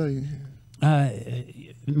box today?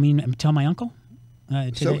 Tell my uncle?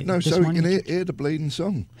 So we can hear the bleeding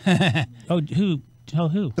song. Oh, who? Tell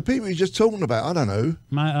who? The people you're just talking about. I don't know.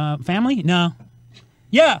 My family? No.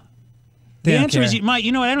 Yeah. The answer is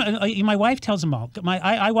my wife tells them all.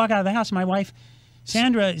 I walk out of the house and my wife,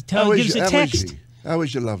 Sandra, gives a text. How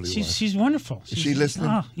is your lovely wife? She's wonderful. Is she listening?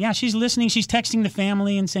 Oh, yeah, she's listening. She's texting the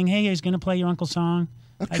family and saying, "Hey, he's going to play your uncle's song."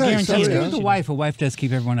 Okay, I guarantee so you. A wife does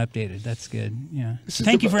keep everyone updated. That's good. Yeah.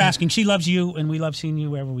 Thank you for asking. She loves you, and we love seeing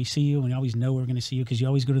you wherever we see you, and we always know we're going to see you because you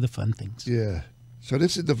always go to the fun things. Yeah. So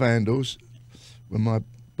this is the Vandals with my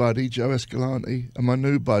buddy Joe Escalante and my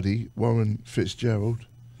new buddy Warren Fitzgerald.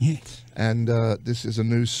 Yeah. And this is a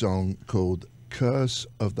new song called "Curse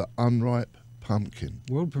of the Unripe Pumpkin."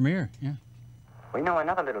 World premiere. Yeah. We know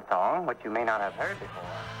another little song which you may not have heard before.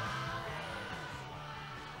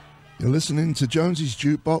 You're listening to Jonesy's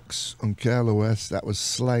Jukebox on KLOS. That was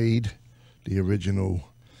Slade, the original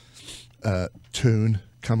tune,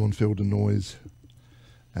 "Come On Feel the Noise."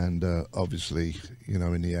 And obviously,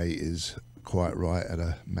 in the 80s, Quite Right had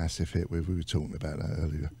a massive hit. We were talking about that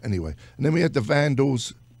earlier. Anyway, and then we had the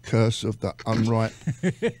Vandals, "Curse of the Unripe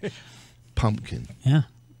Pumpkin." Yeah.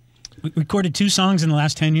 We recorded 2 songs in the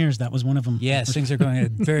last 10 years. That was one of them. Yes, things are going in a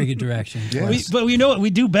very good direction. Yes. But we know what we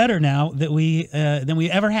do better now that than we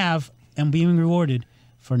ever have, and being rewarded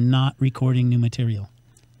for not recording new material.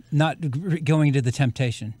 Not going into the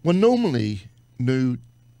temptation. Well, normally new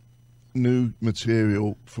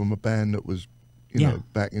material from a band that was,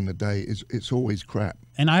 back in the day, it's always crap.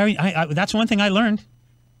 And I that's one thing I learned,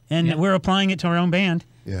 and we're applying it to our own band.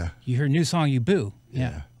 Yeah. You hear a new song, you boo.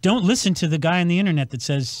 Yeah. Don't listen to the guy on the internet that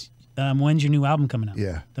says, when's your new album coming out?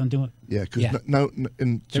 Yeah. Don't do it. Yeah, because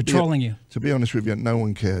they're trolling you. To be honest with you, no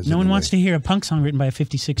one cares. No one anyway. wants to hear a punk song written by a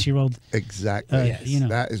 56-year-old. Exactly. Yes.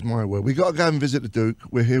 That is my word. We got to go and visit the Duke.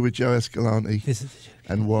 We're here with Joe Escalante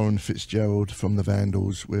and Warren Fitzgerald from the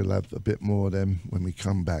Vandals. We'll have a bit more of them when we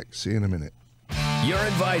come back. See you in a minute. You're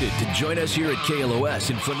invited to join us here at KLOS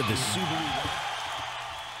in front of the Subaru.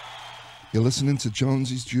 You're listening to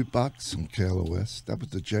Jonesy's Jukebox on KLOS. That was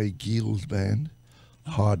the Jay Giels Band,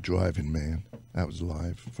 Hard Driving Man. That was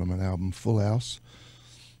live from an album, Full House.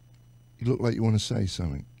 You look like you want to say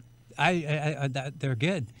something. They're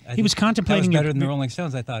good. He was contemplating that was better than the Rolling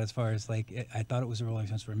Stones. I thought, as far as I thought it was the Rolling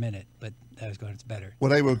Stones for a minute, but I was going, it's better.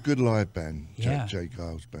 Well, they were a good live band. Yeah. Jay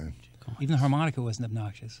Giles Band. Even the harmonica wasn't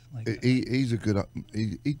obnoxious. He's a good.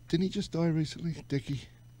 Didn't he just die recently, Dickie?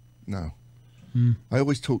 No. I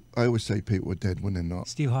always say people are dead when they're not.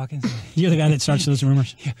 Steve Hawkins. You're the guy that starts those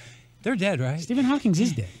rumors. Yeah, they're dead, right? Stephen Hawkins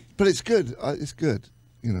is dead. But it's good. It's good.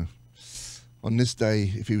 On this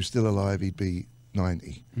day, if he was still alive, he'd be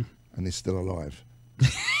 90, and he's still alive.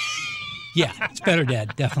 Yeah, it's better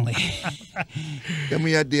dead, definitely. Then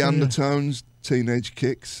we had the Undertones, Teenage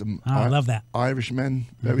Kicks. I love that. Irishmen,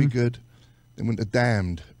 very good. Then went to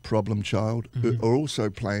Damned, Problem Child, who are also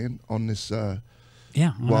playing on this Yeah.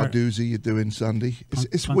 on our Wildoozy you're doing Sunday.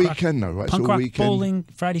 It's punk rock- weekend though, right? Punk it's all rock weekend. bowling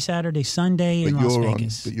Friday, Saturday, Sunday in But Las you're on-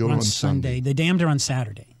 Vegas. but you're We're on Sunday. The Damned are on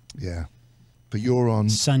Saturday. Yeah. But you're on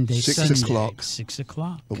Sunday. 6 Sunday, o'clock 6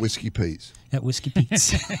 o'clock at Whiskey Pete's. at Whiskey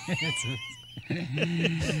Pete's.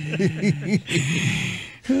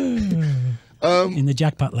 In the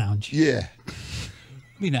Jackpot Lounge. Yeah.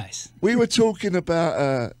 Be nice. We were talking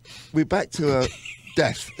about we're back to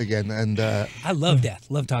death again, and I love death.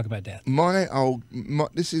 Love talking about death.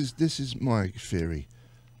 this is my theory.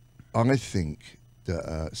 I think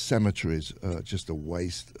that cemeteries are just a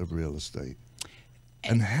waste of real estate,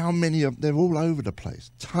 and how many of they're all over the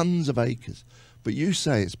place, tons of acres. But you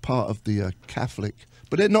say it's part of the Catholic,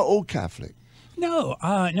 but they're not all Catholic. No,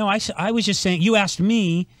 no. I was just saying. You asked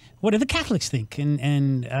me, what do the Catholics think,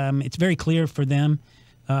 and it's very clear for them.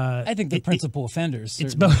 I think the principal offenders.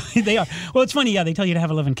 It's certainly. both. They are. Well, it's funny. Yeah, they tell you to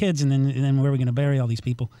have 11 kids, and then where are we going to bury all these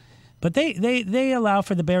people? But they allow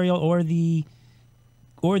for the burial or the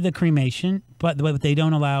cremation. But what they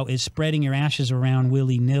don't allow is spreading your ashes around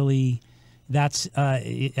willy nilly. That's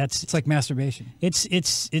It's like masturbation.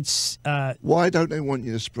 it's Why don't they want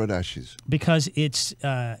you to spread ashes? because it's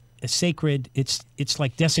sacred. It's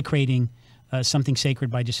like desecrating something sacred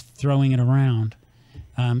by just throwing it around.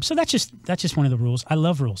 So that's just one of the rules. I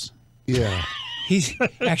love rules. Yeah. He's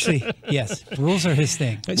actually, yes, rules are his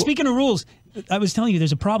thing. Speaking of rules, I was telling you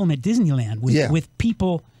there's a problem at Disneyland with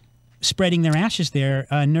people spreading their ashes there,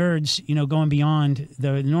 nerds, going beyond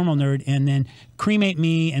the normal nerd, and then cremate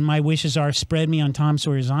me, and my wishes are spread me on Tom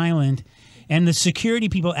Sawyer's Island. And the security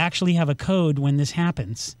people actually have a code when this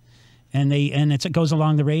happens. And it goes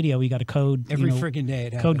along the radio. We got a code Every freaking day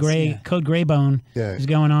it Code happens, Gray, yeah. Code Graybone is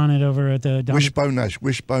going on it over at the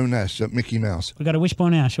Wishbone Ash at Mickey Mouse. We got a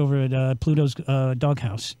Wishbone Ash over at Pluto's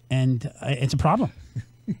Doghouse, and it's a problem.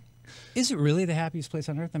 Is it really the happiest place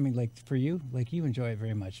on earth? I mean, like for you, like you enjoy it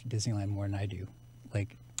very much, Disneyland more than I do.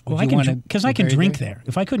 Like, Well, I can because I can drink there.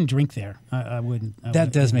 If I couldn't drink there, I wouldn't.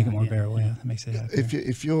 That does make it more bearable. Yeah, that makes it happy.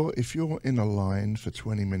 If you're in a line for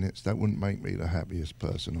 20 minutes, that wouldn't make me the happiest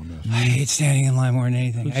person on earth. I hate standing in line more than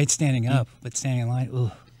anything. I hate standing up, but standing in line,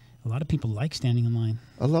 ooh. A lot of people like standing in line.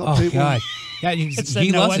 A lot of Oh people. God, yeah, said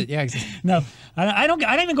he no loves one. it. Yeah, exactly. No, I don't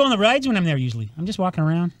even go on the rides when I'm there. Usually, I'm just walking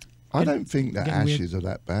around. I don't think that getting weird. ashes are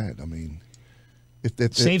that bad. I mean, if they're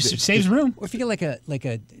Saves room. Or if you get like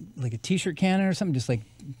a t-shirt cannon or something, just like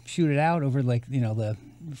shoot it out over like the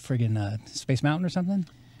friggin' Space Mountain or something.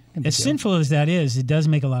 As sinful as that is, it does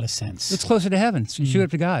make a lot of sense. It's closer to heaven. So you shoot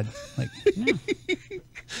up to God. Like,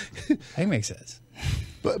 that makes sense.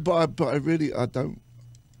 But I really don't.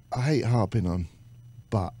 I hate harping on,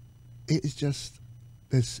 but it is just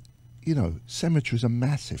there's cemeteries are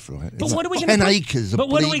massive, right? But It's what are we like going to 10 acres? But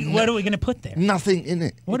of what are bleeding- we going to put there? Nothing in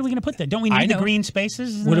it. What are we going to put there? Don't we I need the know. green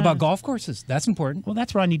spaces? What about golf courses? That's important. Well,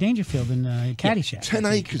 that's Rodney Dangerfield in Caddyshack. 10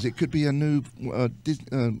 acres. It could be a new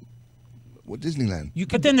Disneyland.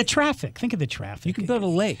 But then the traffic. Think of the traffic. You could build a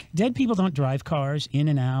lake. Dead people don't drive cars in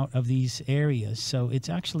and out of these areas, so it's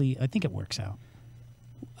actually I think it works out.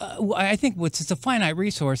 Well, I think it's a finite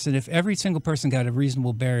resource, and if every single person got a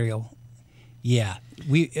reasonable burial, yeah,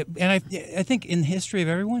 I think in the history of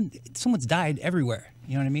everyone, someone's died everywhere.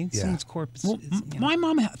 You know what I mean? Yeah. Someone's corpse. Well, my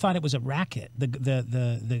mom thought it was a racket.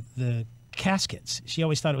 The caskets. She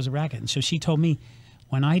always thought it was a racket, and so she told me,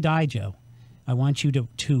 when I die, Joe, I want you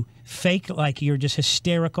to fake like you're just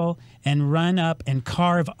hysterical and run up and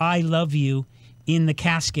carve "I love you" in the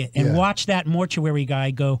casket and watch that mortuary guy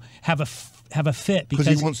go have a fit Because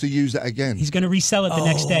he wants to use that again. he's going to resell it the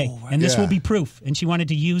next day, right. and this Yeah. will be proof. And she wanted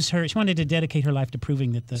to dedicate her life to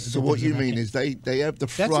proving that the. So what you mean is they have the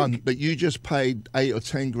front, but you just paid 8 or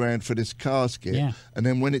 10 grand for this casket, and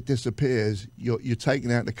then when it disappears, you're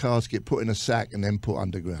taking out the casket, put in a sack, and then put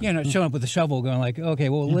underground. Yeah, showing up with a shovel, going like, okay,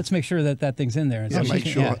 well, let's make sure that thing's in there. And Yeah, so make she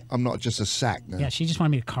sure can- I'm not just a sack now. Yeah, she just wanted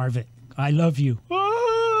me to carve it. I love you.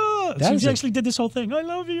 That is She actually did this whole thing. I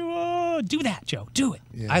love you. Do that, Joe. Do it.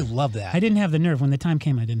 I love that. I didn't have the nerve. When the time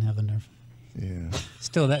came, I didn't have the nerve. Yeah.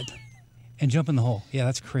 Still that, and jump in the hole. Yeah,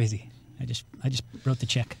 that's crazy. I just wrote the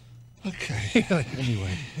check. Okay.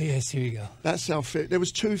 Anyway, Yes, here you go. that's our fit. There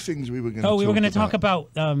was 2 things we were going to. Oh, we were going to talk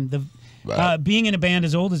about being in a band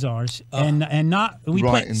as old as ours, and not we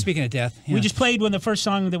Right. played. Speaking of death, We just played the first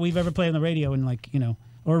song that we've ever played on the radio, and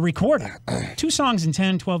or recorded 2 songs in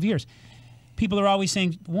 10, 12 years. People are always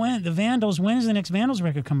saying, when is the next Vandals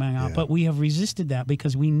record coming out? Yeah. But we have resisted that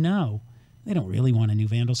because we know They don't really want a new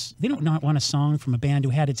Vandals. They don't not want a song from a band who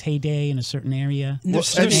had its heyday in a certain area,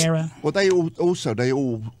 certain era. Well, they all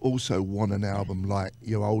also want an album like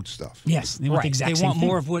your old stuff. Yes, they want the exact same want thing.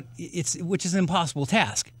 more of which is an impossible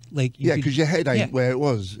task. Like because your head ain't where it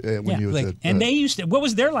was when you was they used to. What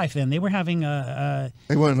was their life then? They were having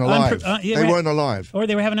they weren't alive. They weren't alive, or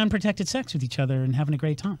they were having unprotected sex with each other and having a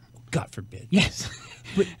great time. God forbid. Yes.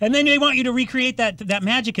 And then they want you to recreate that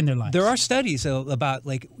magic in their lives. There are studies about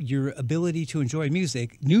like your ability to enjoy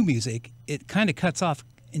music, new music. It kind of cuts off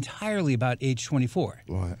entirely about age 24.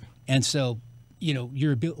 Right. And so,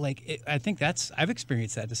 your ability, I think I've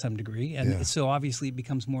experienced that to some degree, and so obviously it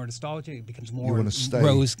becomes more nostalgic. It becomes more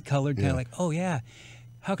rose-colored, kind of like, oh yeah,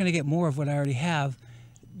 how can I get more of what I already have,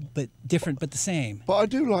 but different, but the same. But I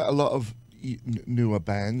do like a lot of newer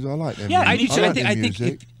bands. I like them. Yeah, I do too. I think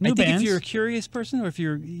if you're a curious person, or if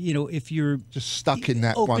you're just stuck in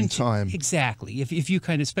that one time. Exactly. If you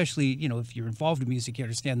kind of, especially if you're involved in music, you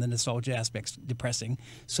understand the nostalgia aspect's depressing.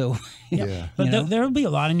 So but there will be a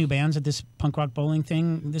lot of new bands at this punk rock bowling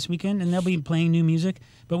thing this weekend, and they'll be playing new music.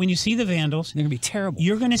 But when you see the Vandals, they're gonna be terrible.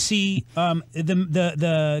 You're gonna see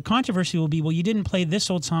the controversy will be, well, you didn't play this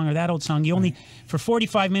old song or that old song. You only for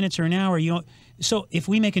 45 minutes or an hour. So if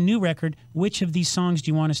we make a new record, which of these songs do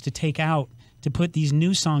you want us to take out to put these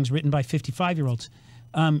new songs written by 55-year-olds?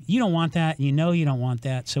 You don't want that. You don't want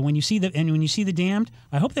that. So when you see the Damned,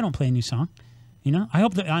 I hope they don't play a new song. I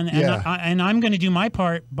hope that, and I'm going to do my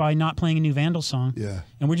part by not playing a new Vandals song. Yeah.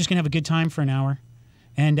 And we're just going to have a good time for an hour,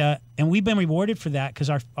 and we've been rewarded for that because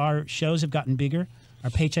our shows have gotten bigger, our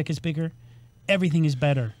paycheck is bigger, everything is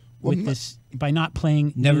better with this by not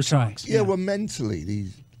playing new songs. Yeah, well, mentally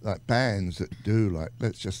these. Like bands that do, like,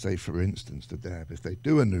 let's just say, for instance, the Dab, if they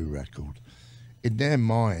do a new record, in their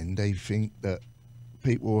mind, they think that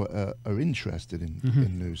people are interested in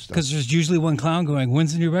new stuff. Because there's usually one clown going,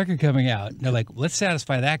 when's the new record coming out? And they're like, let's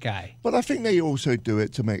satisfy that guy. But I think they also do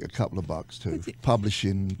it to make a couple of bucks, too.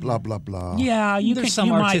 Publishing, blah, blah, blah. Yeah, there's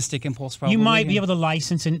some artistic impulse, probably. You might be able to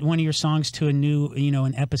license one of your songs to a new,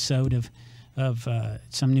 an episode of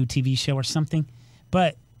some new TV show or something.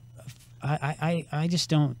 But I just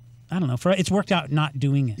don't. I don't know. It's worked out not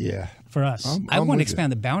doing it. Yeah. For us, I want to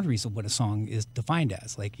expand the boundaries of what a song is defined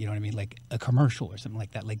as. Like, you know what I mean? Like a commercial or something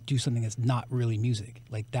like that. Like do something that's not really music.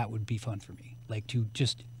 Like that would be fun for me. Like to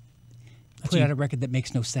just put out a record that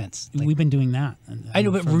makes no sense. Like, we've been doing that. I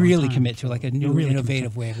know, but really commit to like a new,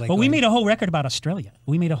 innovative way of like. Well, we made a whole record about Australia.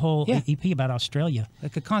 We made a whole EP about Australia.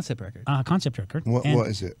 Like a concept record. Concept record. What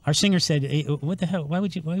is it? Our singer said, hey, "What the hell? Why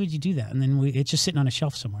would you do that?" And then it's just sitting on a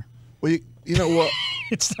shelf somewhere. Well, you know what?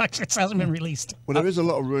 It hasn't been released. Well, there is a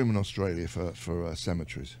lot of room in Australia for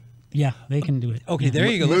cemeteries. Yeah, they can do it. Okay, there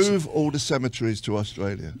you go. Move all the cemeteries to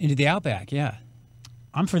Australia. Into the outback, yeah.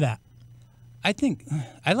 I'm for that.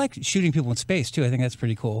 I like shooting people in space, too. I think that's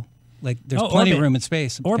pretty cool. Like, there's plenty of room in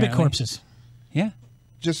space. Orbit apparently. corpses. Yeah.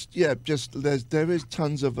 There is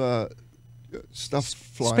tons of stuff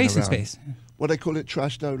flying space around. Space. What do they call it?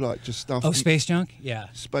 Trash, though? Like just stuff. Oh, space junk? Yeah.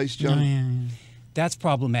 Space junk. Oh, yeah. That's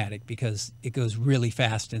problematic because it goes really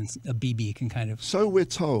fast and a BB can kind of... So we're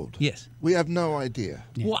told. Yes. We have no idea.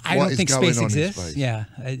 Yeah. Well, I don't think space exists. Yeah,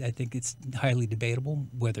 I think it's highly debatable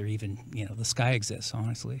whether even, the sky exists,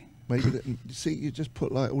 honestly. Maybe, see, you just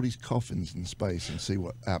put like all these coffins in space and see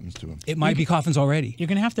what happens to them. It might be coffins already. You're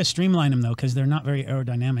going to have to streamline them, though, because they're not very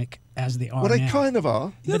aerodynamic as they are. Well, they now. kind of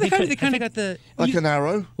are. No, they kind of got the... Like an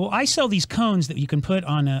arrow? Well, I sell these cones that you can put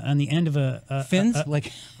on the end of a... Fins?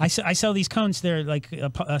 I sell these cones. They're like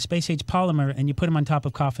a space-age polymer, and you put them on top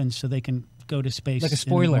of coffins so they can go to space. Like a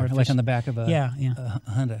spoiler, like on the back of a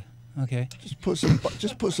Honda. Okay.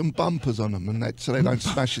 Just put some bumpers on them, and so they don't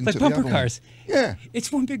smash into like the other bumper cars. One. Yeah.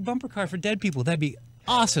 It's one big bumper car for dead people. That'd be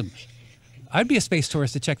awesome. I'd be a space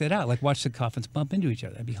tourist to check that out. Like watch the coffins bump into each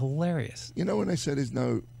other. That'd be hilarious. You know when they say there's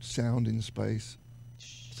no sound in space?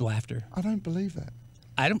 It's laughter. I don't believe that.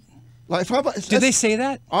 I don't. Like if do they say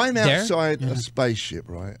that? I'm outside a spaceship,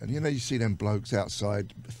 right? And you see them blokes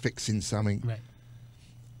outside fixing something. Right.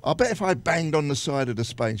 I bet if I banged on the side of the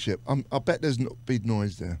spaceship, I bet there's no big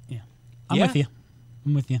noise there. Yeah. I'm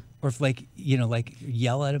with you. Or if like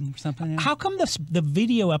yell at him or something. How come the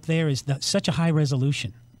video up there is such a high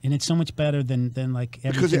resolution and it's so much better than like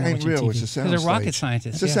everything? Because it ain't real. TV? It's a sound. Because they're rocket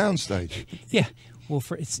scientists. It's a sound stage. Yeah. Well,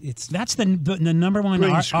 it's that's the number one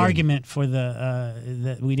argument for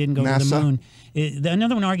that we didn't go NASA. to the moon.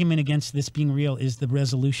 Another one argument against this being real is the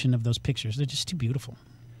resolution of those pictures. They're just too beautiful.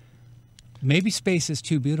 Maybe space is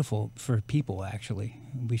too beautiful for people. Actually,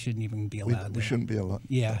 we shouldn't even be allowed. We shouldn't be allowed.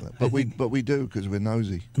 Yeah, but we do because we're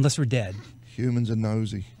nosy. Unless we're dead. Humans are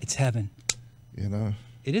nosy. It's heaven.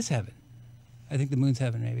 It is heaven. I think the moon's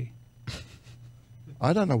heaven, maybe.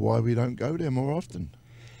 I don't know why we don't go there more often.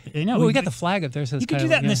 You know, Well, we got the flag up there, so it's You could kind do of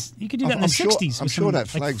that like, in this. You could do that in the sure, '60s. I'm with sure some, that like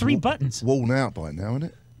flag's 3 buttons. worn out by now, isn't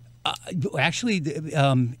it? Actually,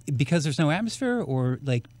 because there's no atmosphere, or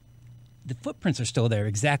like the footprints are still there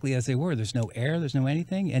exactly as they were. There's no air, there's no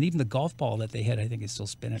anything, and even the golf ball that they hit, I think, is still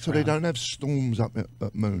spinning. So around. they don't have storms up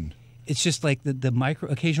at Moon. It's just like the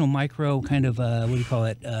occasional micro kind of what do you call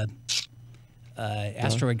it?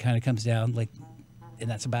 Asteroid kind of comes down, like, and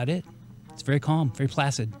that's about it. It's very calm, very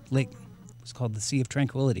placid lake. It's called the Sea of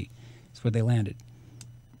Tranquility. It's where they landed.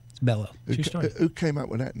 It's mellow. True story. Who came up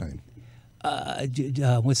with that name?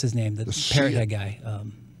 What's his name? The parrot head guy.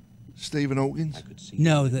 Stephen Hawkins?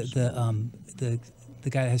 No, the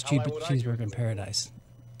guy that has cheeseburger in paradise.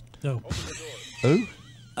 Oh. Who?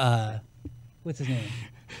 What's his name?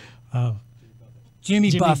 Oh.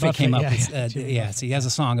 Jimmy Buffett came up yeah, with. So he has a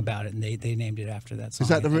song about it, and they named it after that song. Is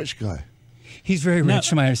that the I think. rich guy? He's very No. rich,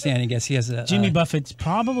 from my understanding. Yes, he has a. Jimmy Buffett's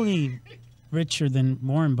probably richer than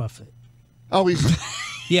Warren Buffett. Oh, he's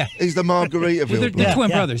Yeah. he's the Margaritaville. They're bloke. twin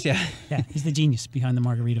yeah. brothers. Yeah. Yeah, he's the genius behind the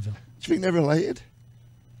Margaritaville. Do you think they're related?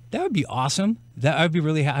 That would be awesome. I would be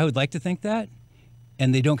really. I would like to think that.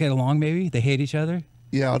 And they don't get along. Maybe they hate each other.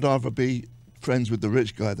 Yeah, I'd rather be friends with the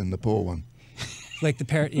rich guy than the poor one. Like the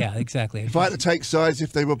parrot. Yeah, exactly. If I had to take sides,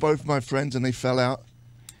 if they were both my friends and they fell out,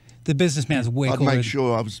 The businessman's way I'd cooler. make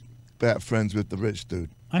sure I was better friends with the rich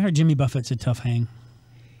dude. I heard Jimmy Buffett's a tough hang.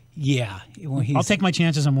 Yeah. Well, I'll take my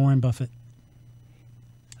chances on Warren Buffett.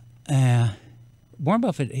 Warren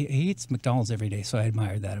Buffett, he eats McDonald's every day, so I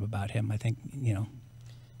admire that about him. I think,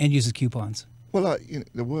 and uses coupons. Well,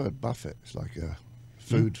 the word buffet is like a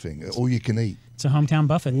food thing, all you can eat. It's a hometown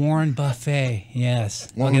Buffett. Warren Buffet,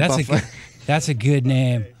 yes. Warren Buffet. That's a good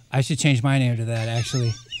name. I should change my name to that,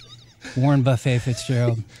 actually. Warren Buffet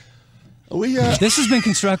Fitzgerald. Are we, This has been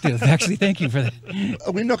constructive. Actually, thank you for that.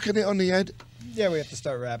 are we knocking it on the head? Yeah, we have to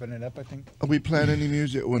start wrapping it up, I think. Are we playing any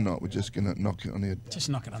music or not? We're just going to knock it on the head. Just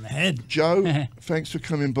knock it on the head. Joe, thanks for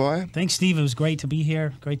coming by. Thanks, Steve. It was great to be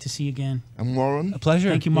here. Great to see you again. And Warren. A pleasure.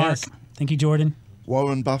 Thank you, Mark. Yes. Thank you, Jordan.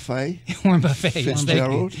 Warren Buffet. Warren Buffet. yes, thank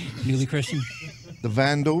you. Fitzgerald. Newly Christian. The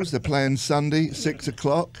Vandals. They're playing Sunday, 6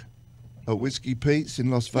 o'clock at Whiskey Pete's in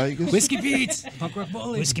Las Vegas. Whiskey Pete's. Punk Rock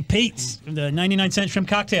Bowling. Whiskey Pete's, the 99-cent shrimp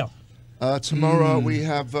cocktail. Tomorrow we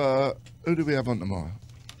have, who do we have on tomorrow?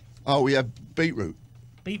 Oh, we have Beetroot.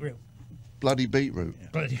 Beetroot. Bloody Beetroot.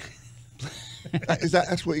 But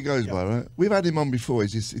That's what he goes by, right? We've had him on before.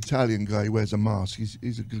 He's this Italian guy. He wears a mask.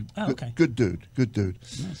 He's a good dude. Good dude.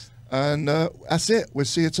 Nice. And that's it. We'll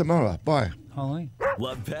see you tomorrow. Bye. Halloween.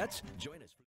 Love pets? Join